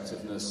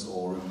self-destructiveness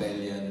or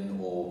rebellion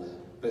or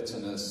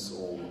bitterness,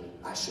 or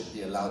I should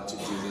be allowed to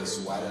do this,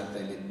 why don't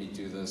they let me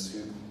do this,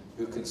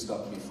 who can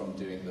stop me from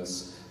doing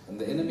this? And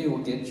the enemy will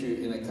get you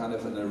in a kind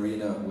of an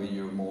arena where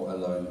you're more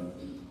alone.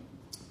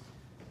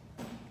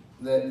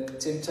 The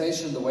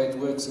temptation, the way it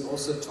works, it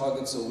also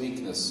targets a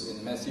weakness.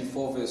 In Matthew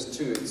 4 verse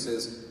 2 it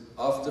says,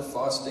 after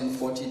fasting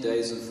 40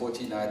 days and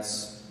 40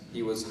 nights,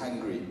 he was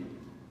hungry.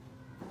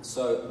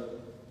 So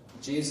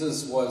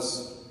Jesus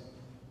was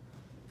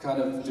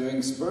kind of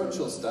doing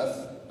spiritual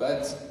stuff,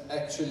 but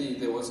actually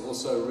there was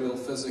also real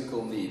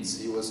physical needs.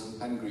 He was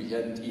hungry, he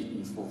hadn't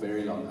eaten for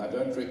very long. I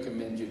don't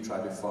recommend you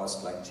try to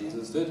fast like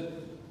Jesus did.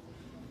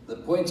 The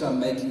point I'm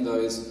making though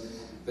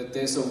is that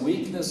there's a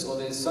weakness, or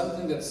there's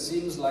something that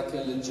seems like a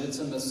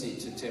legitimacy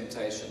to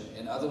temptation.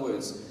 In other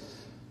words,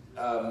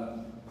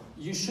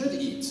 you should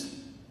eat.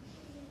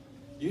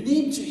 You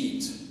need to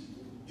eat.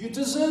 You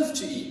deserve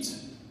to eat.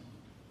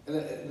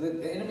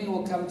 The enemy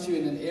will come to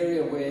you in an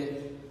area where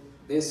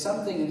there's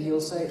something and he'll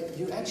say,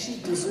 you actually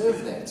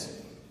deserve that.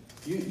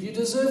 You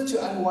deserve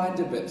to unwind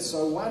a bit,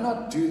 so why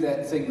not do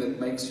that thing that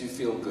makes you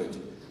feel good?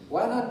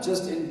 Why not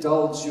just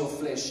indulge your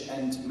flesh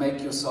and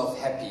make yourself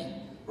happy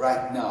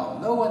right now?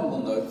 No one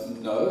will know.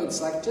 No,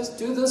 it's like, just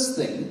do this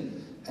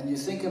thing, and you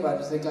think about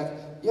it, you think like,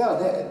 yeah,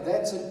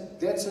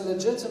 that's a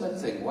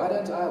legitimate thing.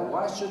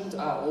 Why shouldn't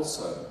I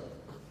also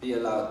be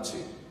allowed to?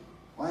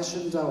 Why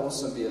shouldn't I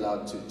also be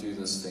allowed to do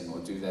this thing or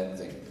do that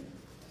thing?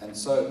 And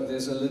so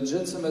there's a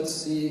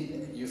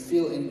legitimacy. You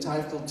feel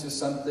entitled to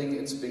something.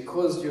 It's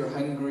because you're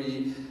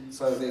hungry.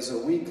 So there's a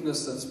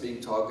weakness that's being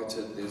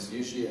targeted. There's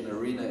usually an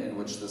arena in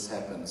which this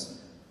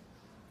happens.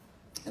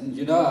 And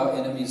you know our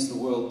enemies, the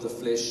world, the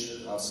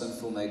flesh, our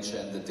sinful nature,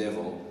 and the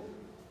devil.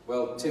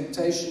 Well,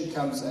 temptation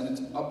comes and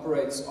it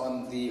operates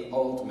on the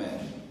old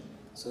man.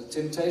 So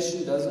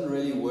temptation doesn't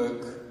really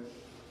work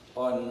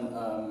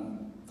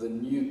on the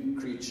new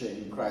creature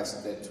in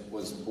Christ that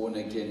was born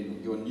again,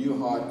 your new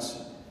heart,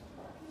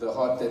 the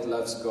heart that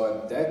loves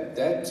God,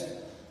 that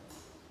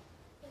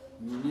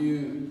new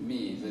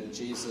me that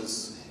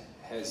Jesus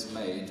has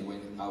made when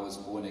I was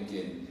born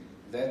again,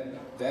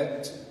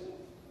 that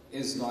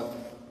is not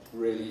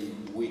really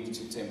weak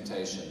to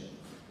temptation.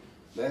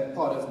 That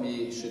part of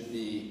me should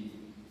be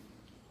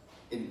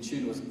in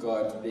tune with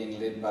God, being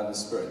led by the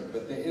Spirit.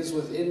 But there is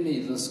within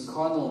me this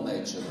carnal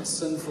nature, the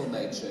sinful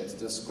nature. It's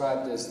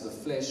described as the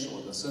flesh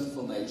or the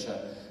sinful nature.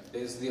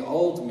 There's the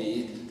old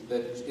me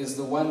that is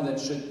the one that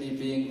should be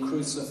being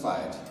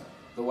crucified,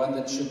 the one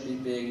that should be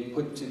being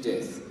put to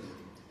death.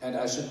 And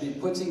I should be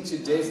putting to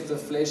death the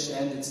flesh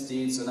and its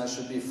deeds, and I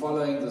should be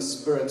following the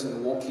Spirit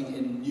and walking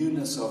in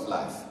newness of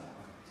life.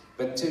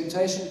 But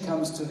temptation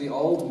comes to the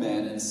old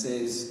man and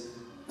says,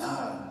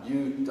 no,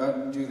 you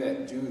don't do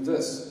that, do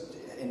this,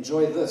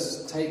 enjoy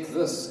this, take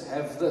this,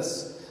 have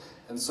this.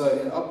 And so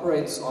it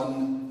operates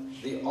on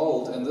the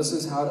old, and this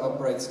is how it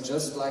operates,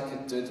 just like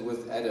it did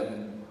with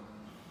Adam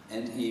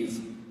and Eve.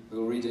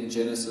 We'll read in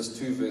Genesis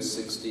 2 verse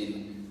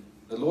 16.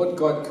 The Lord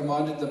God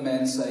commanded the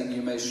man, saying,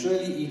 you may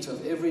surely eat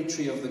of every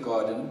tree of the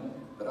garden,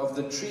 but of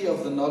the tree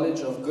of the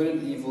knowledge of good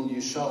and evil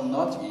you shall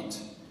not eat,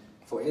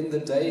 for in the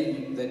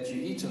day that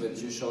you eat of it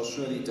you shall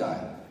surely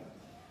die.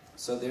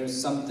 So there is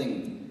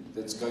something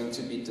that's going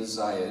to be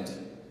desired,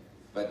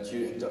 but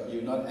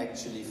you're not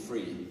actually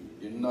free.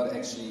 You're not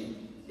actually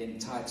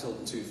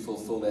entitled to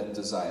fulfill that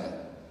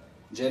desire.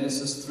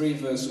 Genesis 3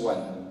 verse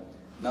 1.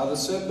 Now the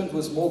serpent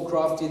was more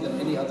crafty than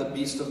any other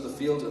beast of the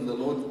field and the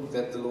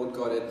Lord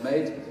God had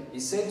made. He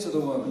said to the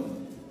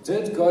woman,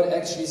 did God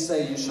actually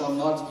say, you shall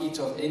not eat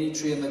of any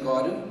tree in the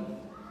garden?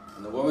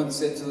 And the woman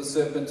said to the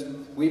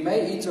serpent, we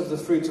may eat of the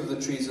fruit of the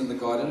trees in the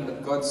garden,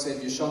 but God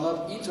said, you shall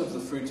not eat of the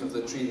fruit of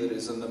the tree that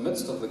is in the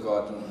midst of the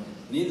garden,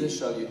 neither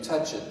shall you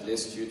touch it,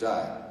 lest you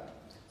die.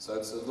 So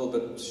it's a little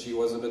bit, she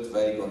was a bit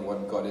vague on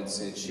what God had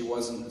said. She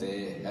wasn't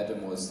there.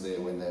 Adam was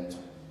there when that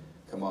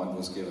command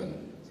was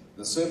given.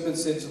 The serpent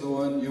said to the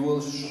woman, you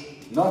will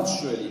not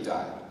surely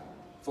die.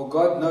 For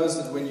God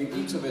knows that when you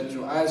eat of it,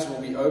 your eyes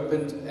will be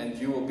opened, and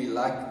you will be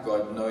like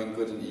God, knowing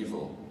good and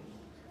evil.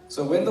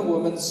 So when the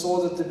woman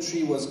saw that the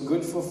tree was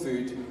good for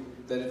food,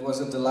 that it was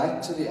a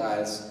delight to the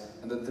eyes,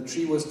 and that the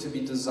tree was to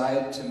be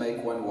desired to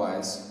make one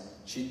wise,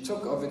 she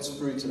took of its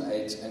fruit and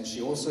ate, and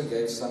she also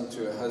gave some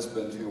to her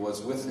husband who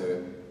was with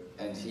her,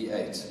 and he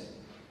ate.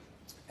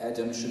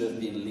 Adam should have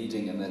been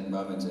leading in that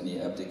moment, and he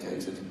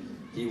abdicated.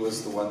 He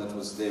was the one that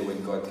was there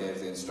when God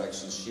gave the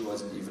instructions. She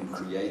wasn't even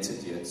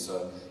created yet.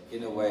 So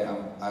in a way,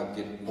 I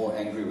get more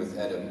angry with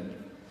Adam.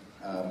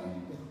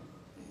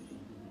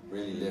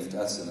 Really left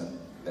us in a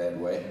bad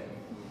way.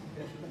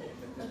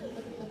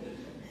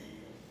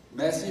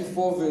 Matthew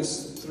 4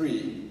 verse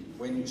 3,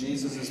 when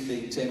Jesus is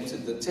being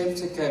tempted, the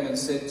tempter came and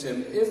said to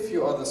him, if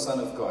you are the Son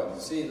of God.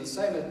 See, the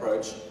same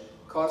approach,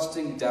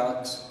 casting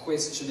doubt,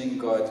 questioning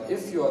God.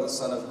 If you are the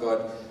Son of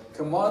God,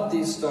 command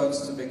these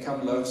stones to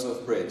become loaves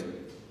of bread.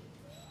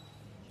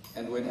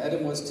 And when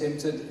Adam was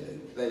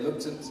tempted,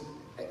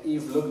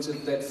 Eve looked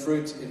at that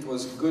fruit. It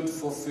was good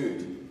for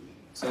food.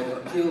 So it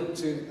appealed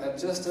to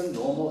just a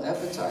normal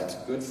appetite,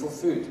 good for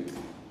food.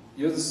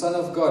 You're the Son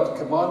of God.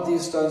 Command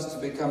these stones to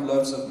become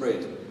loaves of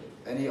bread.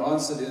 And he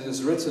answered, it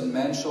is written,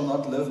 man shall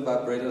not live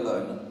by bread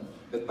alone,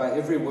 but by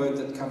every word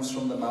that comes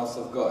from the mouth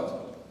of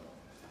God.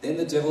 Then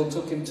the devil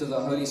took him to the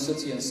holy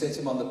city and set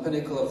him on the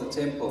pinnacle of the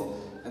temple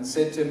and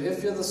said to him,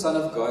 if you're the Son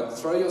of God,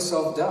 throw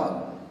yourself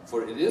down.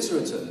 For it is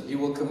written, he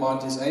will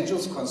command his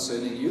angels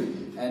concerning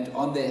you, and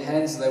on their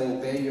hands they will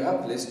bear you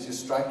up, lest you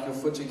strike your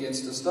foot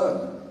against a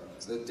stone.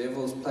 So the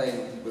devil's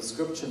playing with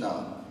scripture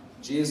now.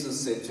 Jesus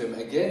said to him,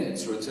 again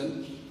it's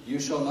written, you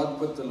shall not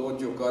put the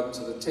Lord your God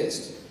to the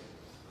test.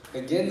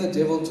 Again the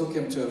devil took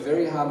him to a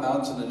very high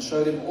mountain and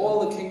showed him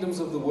all the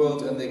kingdoms of the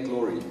world and their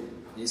glory.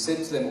 He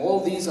said to them,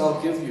 all these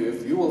I'll give you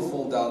if you will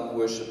fall down and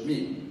worship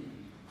me.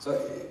 So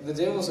the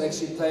devil's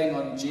actually playing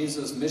on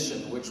Jesus'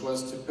 mission, which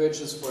was to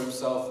purchase for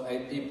himself a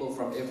people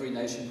from every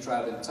nation,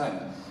 tribe and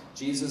tongue.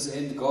 Jesus'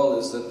 end goal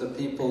is that the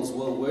peoples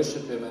will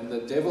worship him, and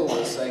the devil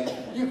was saying,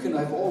 you can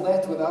have all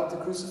that without the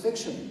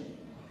crucifixion.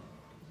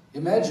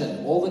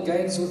 Imagine, all the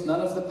gains with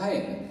none of the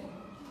pain.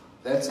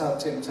 That's how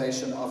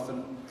temptation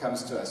often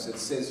comes to us. It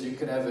says you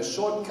can have a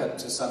shortcut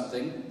to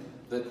something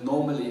that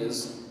normally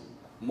is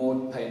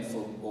more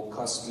painful or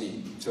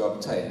costly to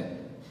obtain.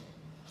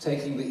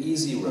 Taking the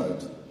easy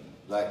road,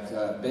 like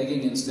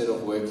begging instead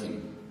of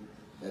working.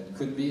 It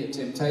could be a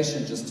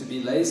temptation just to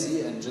be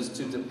lazy and just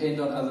to depend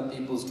on other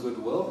people's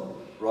goodwill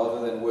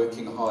rather than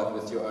working hard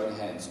with your own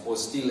hands. Or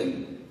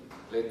stealing.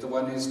 Let the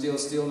one who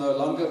steals steal no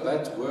longer,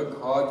 but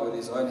work hard with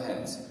his own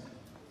hands.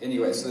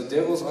 Anyway, so the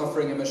devil's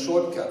offering him a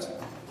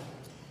shortcut.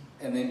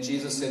 And then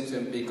Jesus said to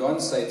him, begone,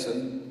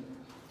 Satan,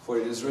 for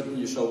it is written,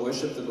 you shall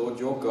worship the Lord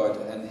your God,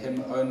 and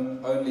him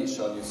only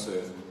shall you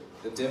serve.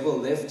 The devil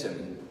left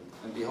him,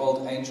 and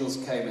behold, angels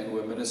came and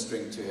were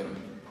ministering to him.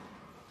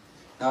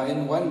 Now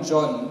in 1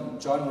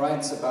 John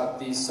writes about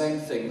these same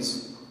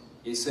things.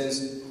 He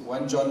says,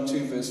 1 John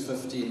 2 verse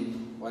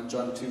 15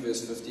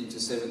 to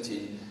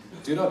 17,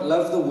 do not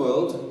love the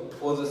world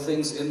or the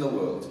things in the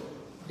world.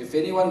 If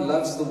anyone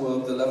loves the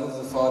world, the love of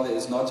the Father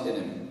is not in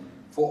him.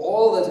 For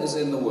all that is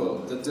in the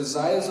world, the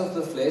desires of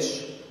the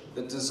flesh,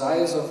 the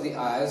desires of the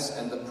eyes,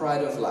 and the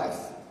pride of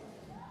life,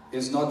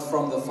 is not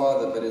from the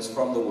Father, but is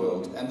from the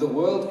world. And the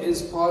world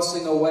is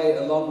passing away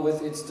along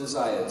with its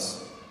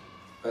desires.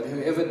 But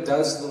whoever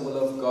does the will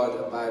of God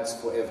abides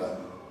forever.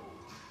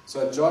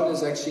 So John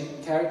is actually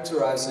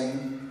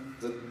characterizing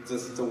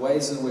the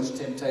ways in which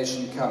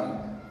temptation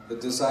come. The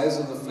desires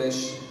of the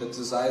flesh, the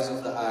desires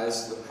of the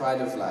eyes, the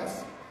pride of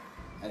life.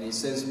 And he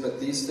says, but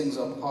these things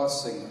are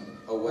passing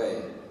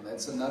away.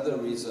 That's another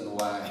reason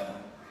why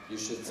you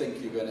should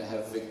think you're going to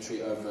have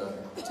victory over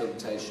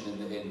temptation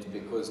in the end,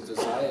 because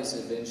desires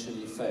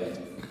eventually fade.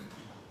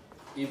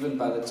 Even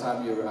by the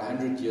time you're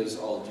 100 years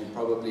old, you're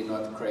probably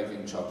not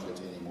craving chocolate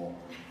anymore.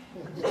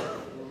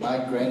 My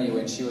granny,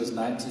 when she was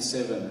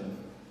 97,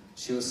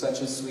 she was such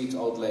a sweet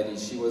old lady.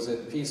 She was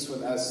at peace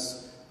with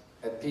us,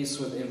 at peace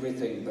with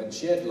everything, but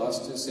she had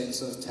lost her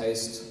sense of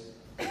taste.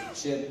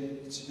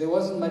 There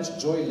wasn't much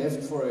joy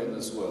left for her in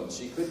this world.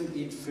 She couldn't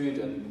eat food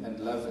and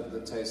love it, the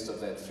taste of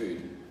that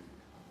food.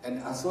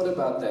 And I thought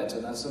about that,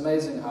 and it's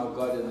amazing how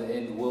God in the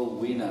end will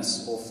wean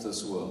us off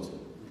this world.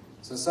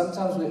 So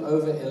sometimes we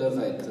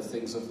over-elevate the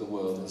things of the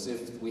world as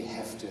if we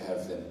have to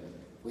have them.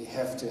 We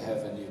have to have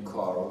a new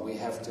car, or we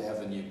have to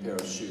have a new pair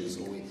of shoes,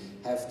 or we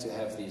have to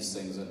have these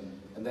things.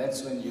 And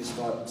that's when you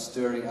start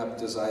stirring up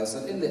desires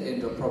that in the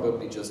end are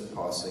probably just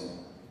passing.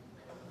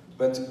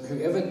 But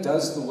whoever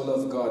does the will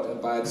of God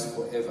abides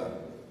forever.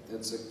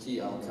 That's a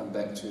key I'll come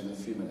back to in a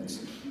few minutes.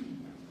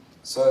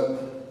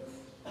 So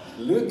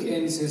Luke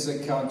ends his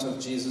account of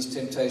Jesus'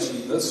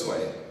 temptation this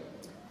way.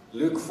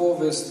 Luke 4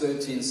 verse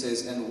 13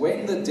 says, and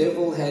when the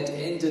devil had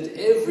ended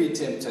every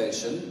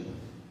temptation,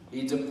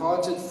 he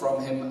departed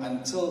from him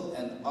until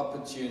an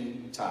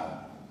opportune time.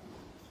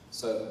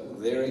 So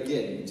there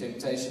again,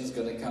 temptation is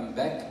going to come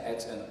back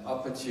at an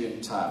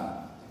opportune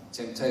time.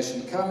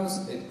 Temptation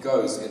comes, it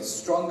goes. It's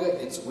stronger,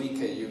 it's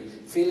weaker. You're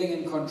feeling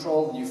in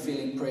control, you're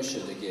feeling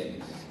pressured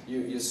again.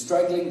 You're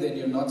struggling, then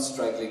you're not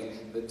struggling.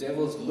 The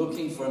devil's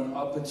looking for an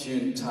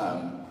opportune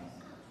time.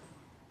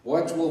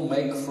 What will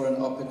make for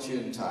an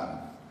opportune time?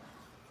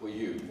 For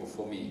you or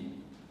for me?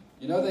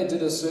 You know, they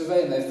did a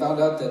survey and they found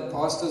out that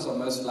pastors are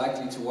most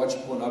likely to watch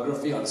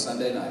pornography on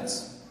Sunday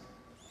nights.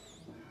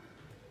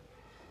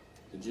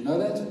 Did you know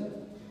that?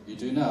 You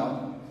do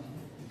now.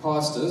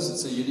 Pastors,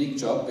 it's a unique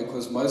job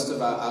because most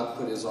of our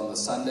output is on the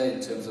Sunday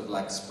in terms of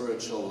like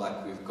spiritual,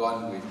 like we've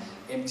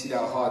emptied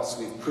our hearts,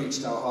 we've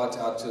preached our heart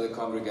out to the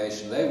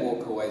congregation. They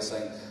walk away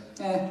saying,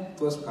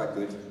 it was quite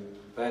good,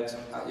 but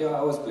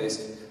I was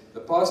blessed.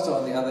 The pastor,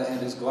 on the other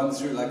hand, has gone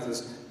through like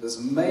this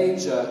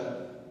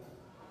major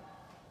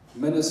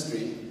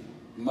ministry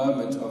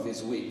moment of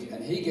his week,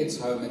 and he gets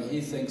home and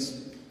he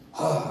thinks,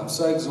 I'm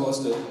so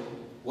exhausted.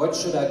 What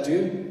should I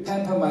do?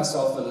 Pamper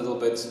myself a little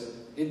bit,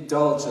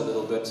 indulge a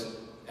little bit.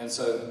 And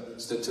so,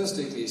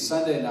 statistically,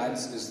 Sunday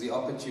nights is the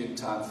opportune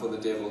time for the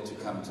devil to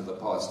come to the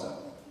pastor.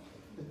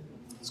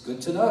 It's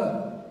good to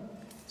know.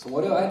 So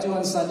what do I do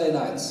on Sunday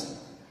nights?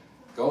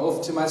 Go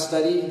off to my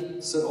study,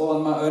 sit all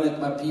on my own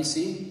at my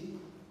PC?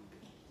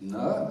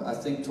 No, I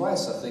think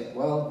twice. I think,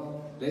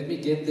 let me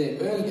get there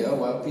earlier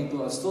while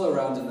people are still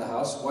around in the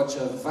house, watch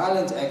a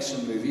violent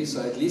action movie,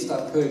 so at least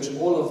I purge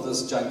all of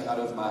this junk out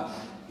of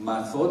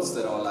my thoughts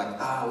that are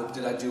like,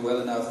 did I do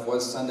well enough?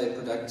 Was Sunday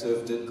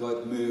productive? Did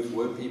God move?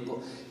 Were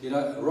people,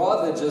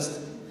 rather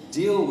just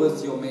deal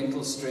with your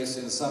mental stress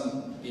in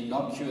some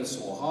innocuous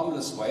or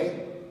harmless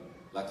way,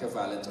 like a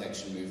violent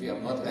action movie.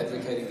 I'm not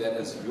advocating that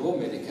as your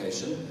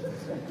medication.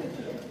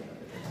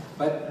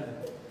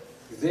 But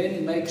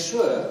then make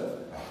sure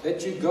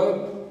that you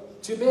go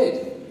to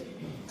bed.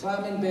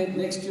 Climb in bed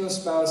next to your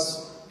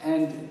spouse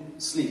and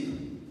sleep.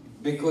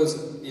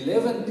 Because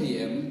 11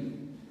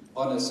 p.m.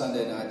 on a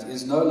Sunday night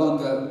is no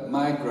longer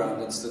my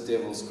ground, it's the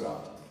devil's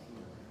ground.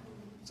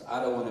 So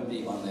I don't want to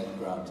be on that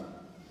ground.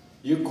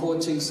 You're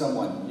courting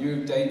someone,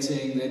 you're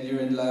dating, then you're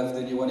in love,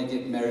 then you want to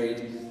get married,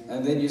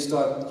 and then you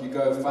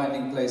go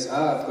finding place.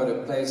 I've got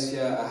a place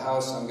here, a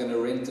house, I'm going to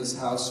rent this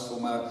house for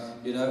my,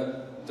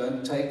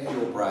 don't take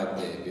your bride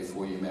there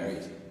before you're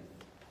married.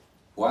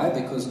 Why?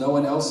 Because no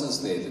one else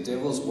is there. The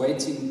devil's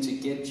waiting to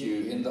get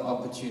you in the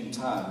opportune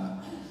time.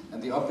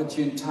 And the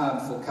opportune time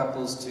for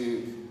couples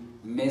to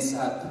mess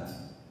up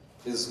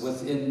is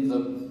within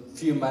the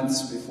few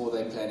months before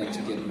they're planning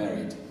to get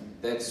married.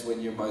 That's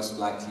when you're most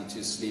likely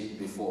to sleep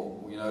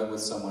with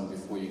someone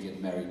before you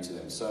get married to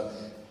them. So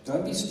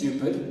don't be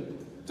stupid.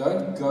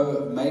 Don't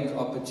go make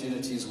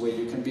opportunities where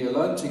you can be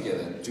alone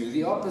together. Do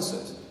the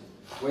opposite.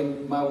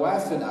 When my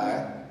wife and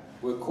I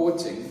were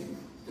courting,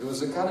 it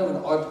was a kind of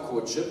an odd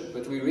courtship,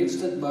 but we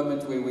reached a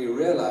moment where we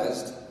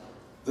realized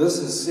this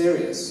is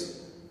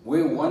serious.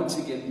 We want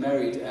to get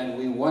married and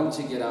we want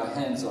to get our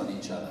hands on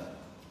each other.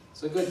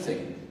 It's a good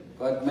thing.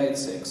 God made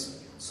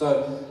sex.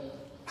 So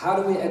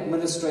how do we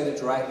administrate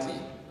it rightly?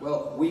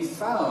 Well, we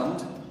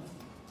found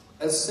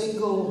a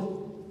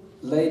single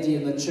lady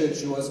in the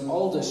church who was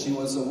older. She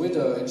was a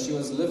widow and she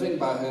was living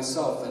by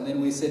herself. And then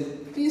we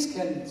said, please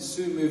can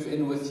Sue move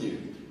in with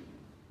you?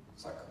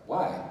 It's like,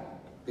 why?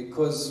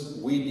 Because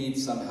we need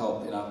some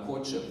help in our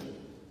courtship.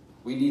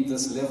 We need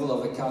this level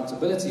of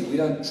accountability. We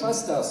don't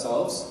trust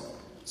ourselves,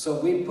 so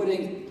we're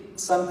putting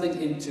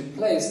something into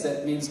place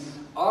that means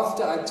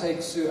after I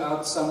take Sue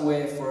out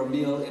somewhere for a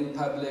meal in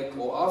public,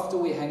 or after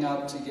we hang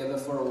out together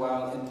for a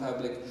while in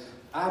public,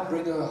 I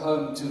bring her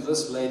home to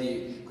this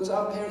lady, because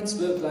our parents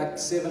lived like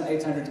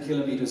 700-800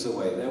 kilometers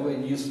away. They were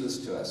useless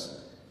to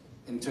us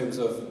in terms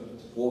of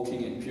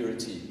walking in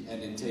purity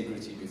and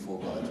integrity before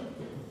God.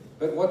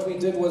 But what we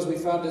did was we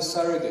found a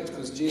surrogate,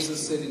 because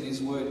Jesus said in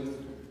his word,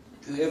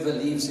 whoever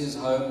leaves his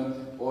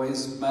home or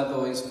his mother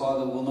or his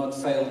father will not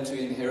fail to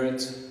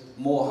inherit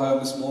more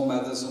homes, more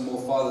mothers, and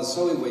more fathers.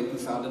 So we went and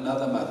found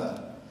another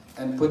mother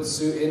and put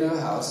Sue in her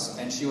house.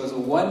 And she was a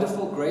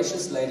wonderful,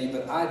 gracious lady,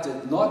 but I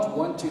did not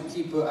want to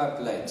keep her up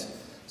late.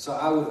 So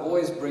I would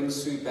always bring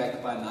Sue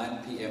back by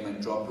 9 p.m.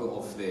 and drop her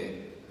off there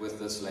with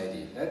this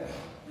lady.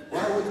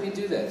 Why would we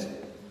do that?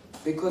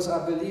 Because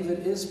I believe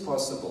it is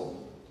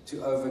possible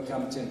to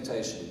overcome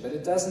temptation. But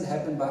it doesn't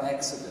happen by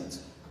accident.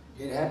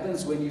 It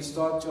happens when you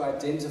start to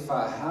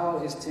identify, how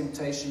is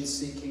temptation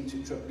seeking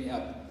to trip me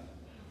up?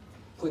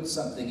 Put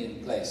something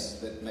in place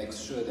that makes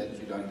sure that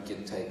you don't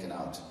get taken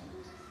out.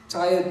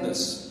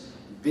 Tiredness,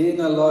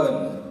 being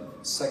alone,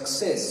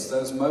 success,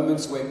 those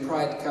moments where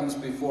pride comes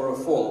before a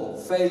fall,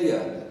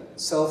 failure,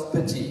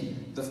 self-pity,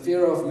 the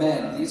fear of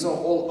man, these are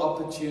all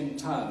opportune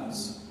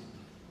times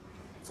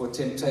for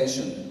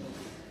temptation.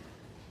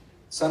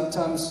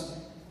 Sometimes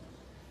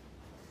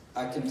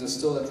I can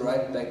distill it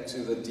right back to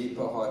the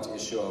deeper heart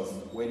issue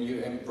of when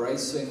you're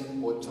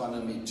embracing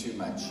autonomy too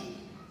much.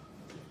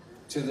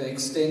 To the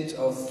extent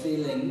of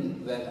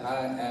feeling that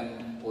I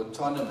am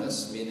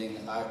autonomous, meaning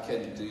I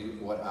can do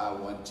what I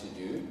want to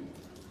do,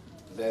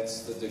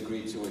 that's the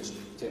degree to which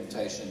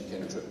temptation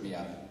can trip me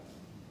up.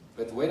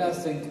 But when I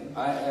think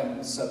I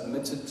am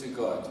submitted to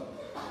God,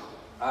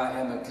 I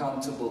am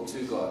accountable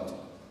to God,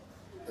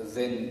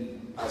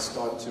 then I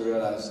start to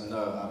realize,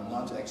 no, I'm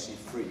not actually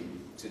free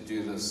to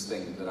do this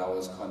thing that I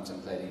was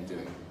contemplating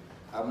doing.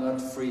 I'm not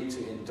free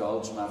to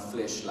indulge my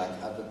flesh like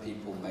other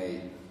people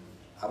may.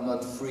 I'm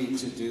not free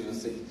to do the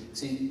thing.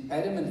 See,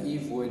 Adam and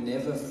Eve were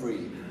never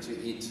free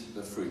to eat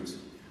the fruit.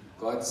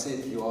 God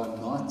said, you are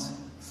not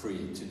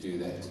free to do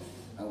that.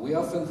 And we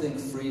often think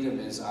freedom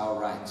is our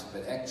right,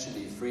 but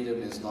actually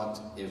freedom is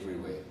not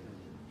everywhere.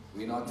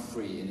 We're not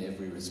free in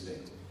every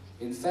respect.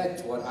 In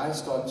fact, what I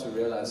start to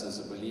realize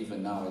as a believer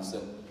now is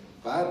that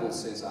the Bible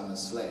says I'm a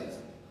slave.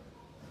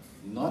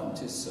 Not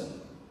to sin,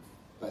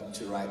 but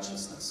to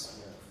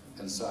righteousness.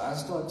 And so I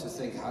start to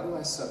think, how do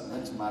I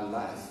submit my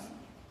life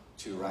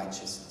to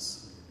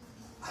righteousness?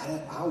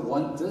 I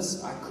want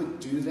this, I could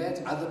do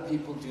that, other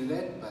people do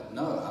that, but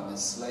no, I'm a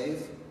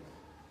slave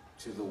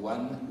to the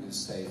one who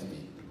saved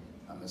me.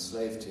 I'm a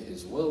slave to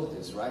his will,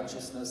 his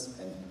righteousness,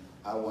 and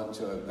I want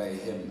to obey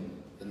him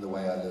in the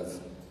way I live.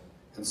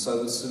 And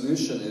so the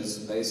solution is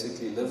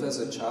basically live as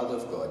a child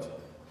of God,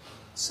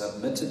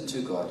 submitted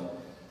to God,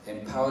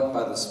 empowered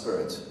by the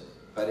Spirit,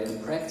 but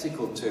in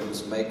practical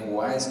terms, make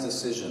wise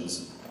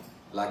decisions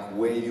like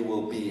where you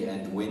will be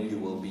and when you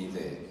will be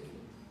there.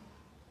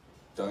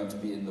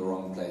 Don't be in the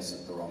wrong place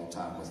at the wrong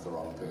time with the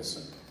wrong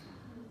person.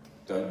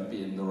 Don't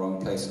be in the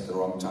wrong place at the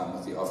wrong time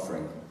with the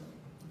offering.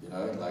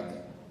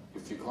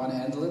 If you can't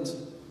handle it,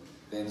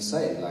 then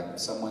say, like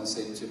someone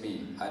said to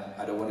me,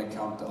 I don't want to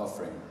count the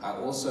offering. I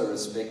also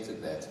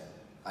respected that.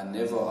 I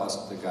never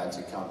asked the guy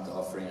to count the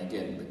offering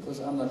again, because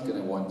I'm not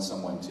going to want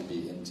someone to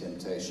be in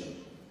temptation.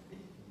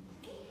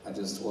 I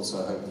just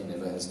also hope he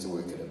never has to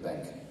work at a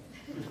bank.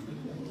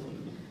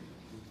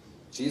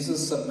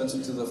 Jesus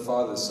submitted to the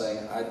Father,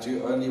 saying, I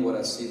do only what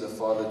I see the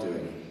Father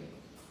doing.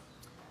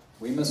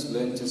 We must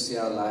learn to see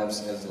our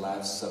lives as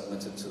lives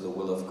submitted to the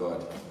will of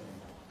God.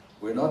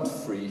 We're not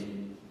free,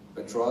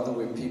 but rather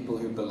we're people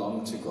who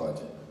belong to God.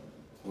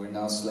 We're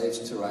now slaves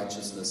to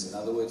righteousness. In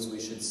other words,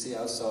 we should see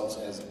ourselves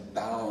as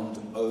bound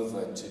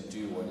over to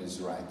do what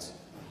is right.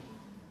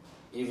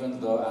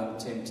 Even though I'm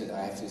tempted,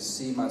 I have to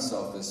see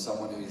myself as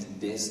someone who is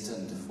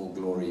destined for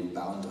glory,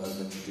 bound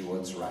over to do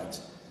what's right.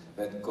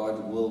 That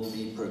God will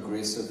be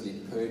progressively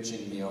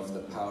purging me of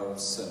the power of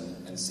sin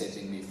and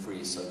setting me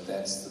free. So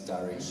that's the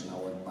direction I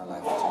want my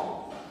life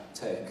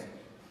to take.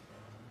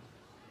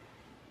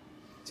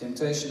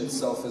 Temptation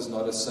itself is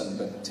not a sin,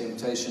 but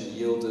temptation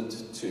yielded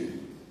to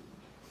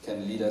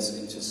can lead us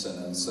into sin,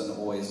 and sin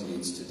always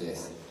leads to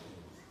death.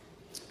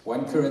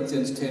 1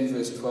 Corinthians 10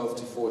 verse 12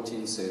 to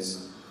 14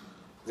 says,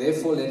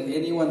 Therefore let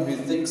anyone who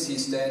thinks he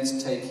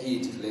stands take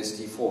heed lest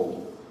he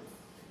fall.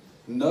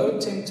 No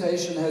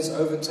temptation has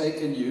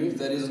overtaken you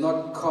that is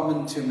not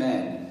common to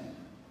man.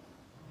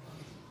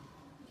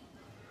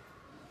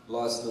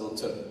 Last little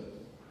tip.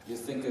 You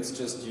think it's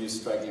just you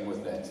struggling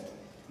with that?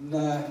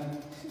 Nah,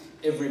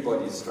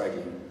 everybody's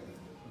struggling.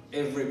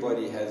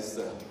 Everybody has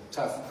the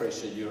tough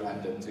pressure you're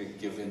under to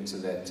give in to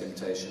that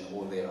temptation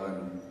or their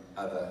own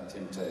other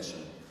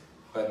temptation.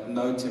 But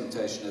no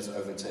temptation has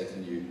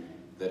overtaken you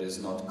that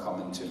is not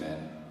common to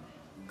man.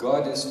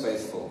 God is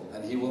faithful,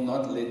 and he will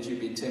not let you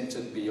be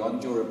tempted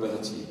beyond your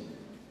ability.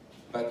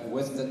 But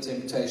with the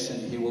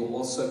temptation, he will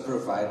also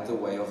provide the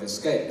way of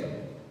escape,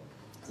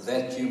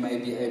 that you may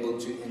be able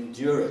to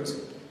endure it.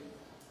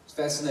 It's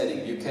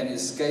fascinating. You can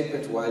escape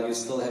it while you're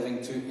still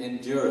having to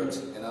endure it.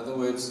 In other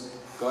words,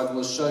 God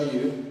will show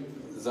you,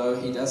 though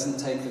he doesn't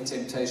take the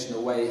temptation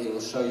away, he will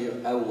show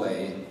you a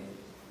way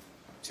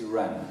to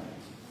run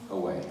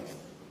away.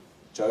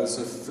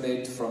 Joseph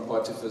fled from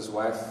Potiphar's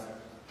wife.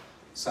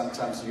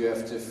 Sometimes you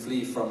have to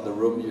flee from the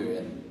room you're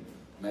in.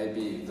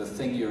 Maybe the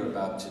thing you're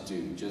about to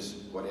do. Just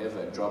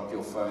whatever. Drop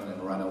your phone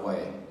and run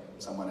away.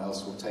 Someone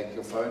else will take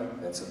your phone.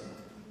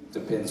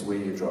 Depends where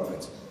you drop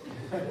it.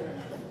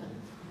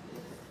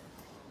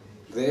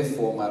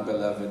 Therefore, my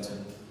beloved,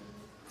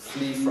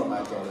 flee from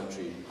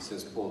idolatry,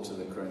 says Paul to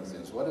the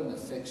Corinthians. What an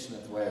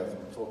affectionate way of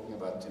talking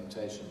about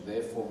temptation.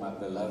 Therefore, my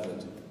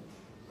beloved,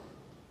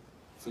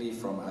 flee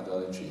from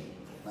idolatry.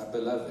 My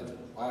beloved,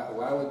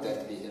 why would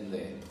that be in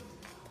there?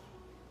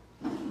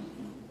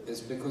 It's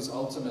because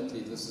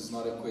ultimately this is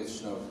not a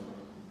question of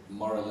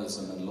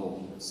moralism and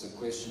law. It's a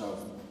question of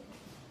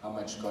how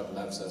much God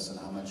loves us and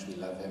how much we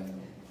love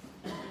him.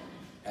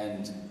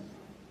 And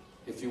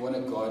if you want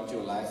to guard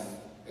your life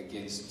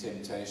against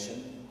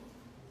temptation,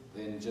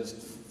 then just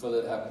fill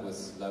it up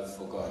with love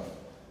for God.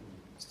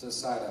 Just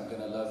decide, I'm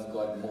going to love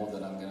God more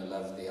than I'm going to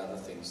love the other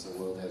things the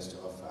world has to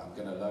offer. I'm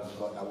going to love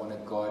God. I want to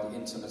guard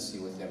intimacy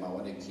with him. I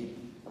want to keep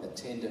a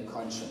tender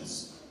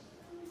conscience.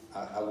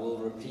 I will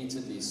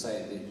repeatedly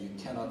say that you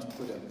cannot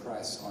put a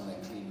price on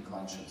a clean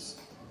conscience.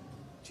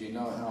 Do you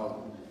know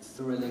how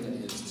thrilling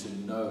it is to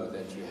know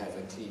that you have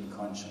a clean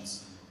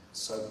conscience?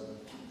 So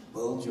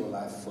build your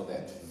life for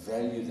that.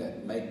 Value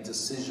that. Make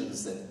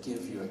decisions that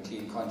give you a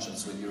clean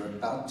conscience. When you're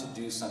about to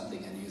do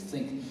something and you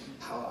think,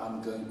 how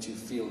I'm going to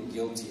feel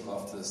guilty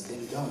after this,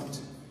 then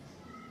don't.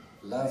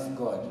 Love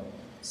God.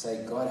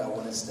 Say, God, I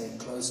want to stay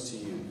close to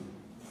you.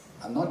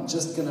 I'm not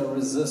just going to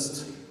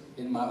resist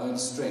in my own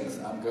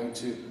strength. I'm going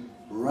to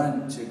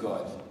run to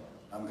God.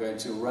 I'm going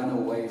to run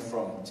away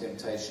from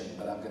temptation,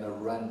 but I'm going to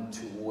run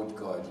toward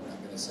God. And I'm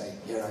going to say,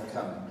 here I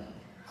come.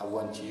 I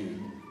want you.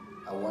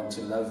 I want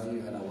to love you,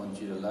 and I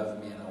want you to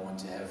love me, and I want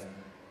to have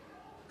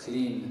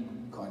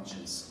clean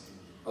conscience,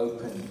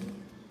 open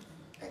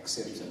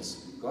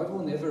acceptance. God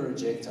will never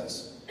reject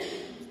us,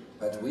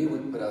 but we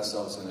would put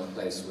ourselves in a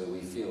place where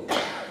we feel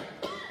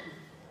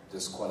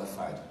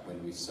disqualified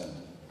when we've sinned.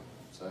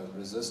 So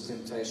resist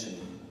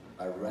temptation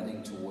by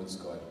running towards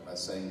God, by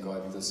saying,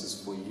 God, this is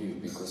for you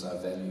because I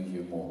value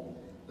you more.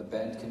 The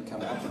band can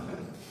come up.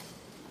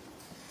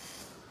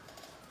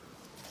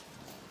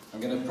 I'm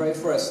going to pray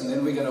for us, and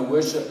then we're going to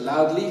worship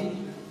loudly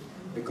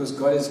because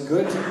God is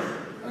good.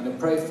 I'm going to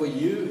pray for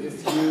you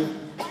if you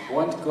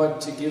want God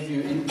to give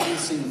you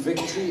increasing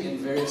victory in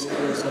various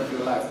areas of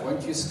your life.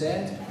 Won't you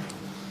stand?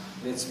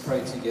 Let's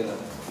pray together.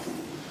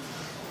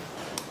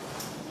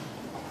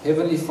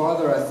 Heavenly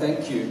Father, I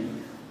thank you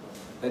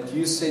that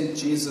you sent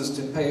Jesus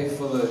to pay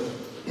for the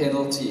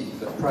penalty,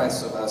 the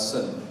price of our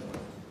sin,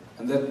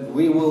 and that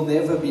we will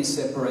never be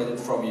separated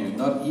from you,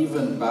 not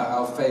even by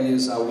our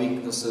failures, our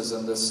weaknesses,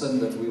 and the sin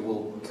that we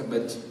will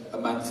commit a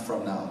month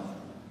from now.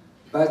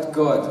 But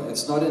God,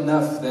 it's not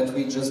enough that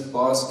we just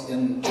bask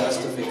in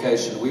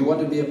justification. We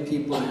want to be a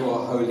people who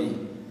are holy.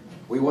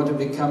 We want to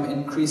become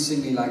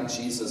increasingly like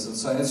Jesus. And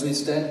so as we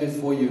stand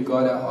before you,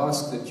 God, I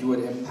ask that you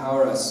would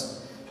empower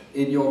us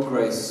in your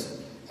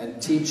grace and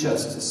teach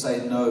us to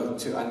say no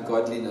to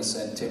ungodliness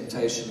and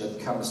temptation that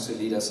comes to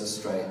lead us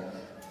astray.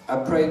 I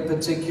pray in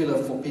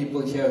particular for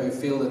people here who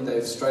feel that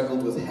they've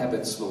struggled with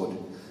habits, Lord.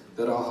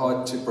 that are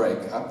hard to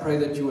break. I pray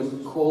that you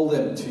would call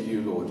them to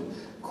you, Lord.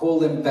 Call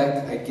them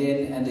back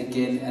again and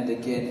again and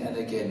again and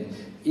again.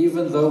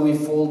 Even though we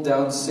fall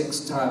down 6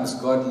 times,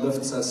 God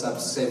lifts us up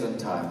 7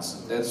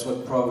 times. That's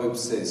what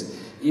Proverbs says.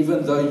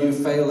 Even though you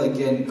fail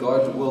again,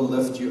 God will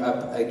lift you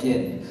up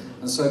again.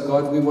 And so,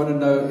 God, we want to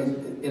know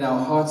in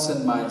our hearts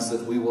and minds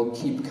that we will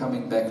keep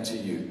coming back to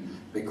you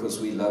because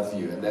we love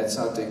you. And that's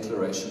our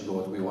declaration,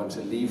 Lord. We want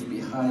to leave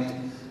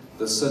behind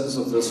the sins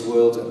of this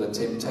world and the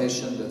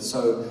temptation that's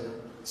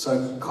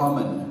so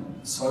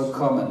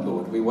common,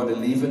 Lord. We want to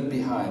leave it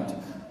behind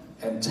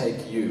and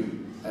take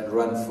you and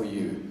run for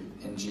you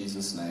in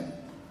Jesus' name.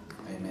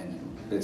 Amen.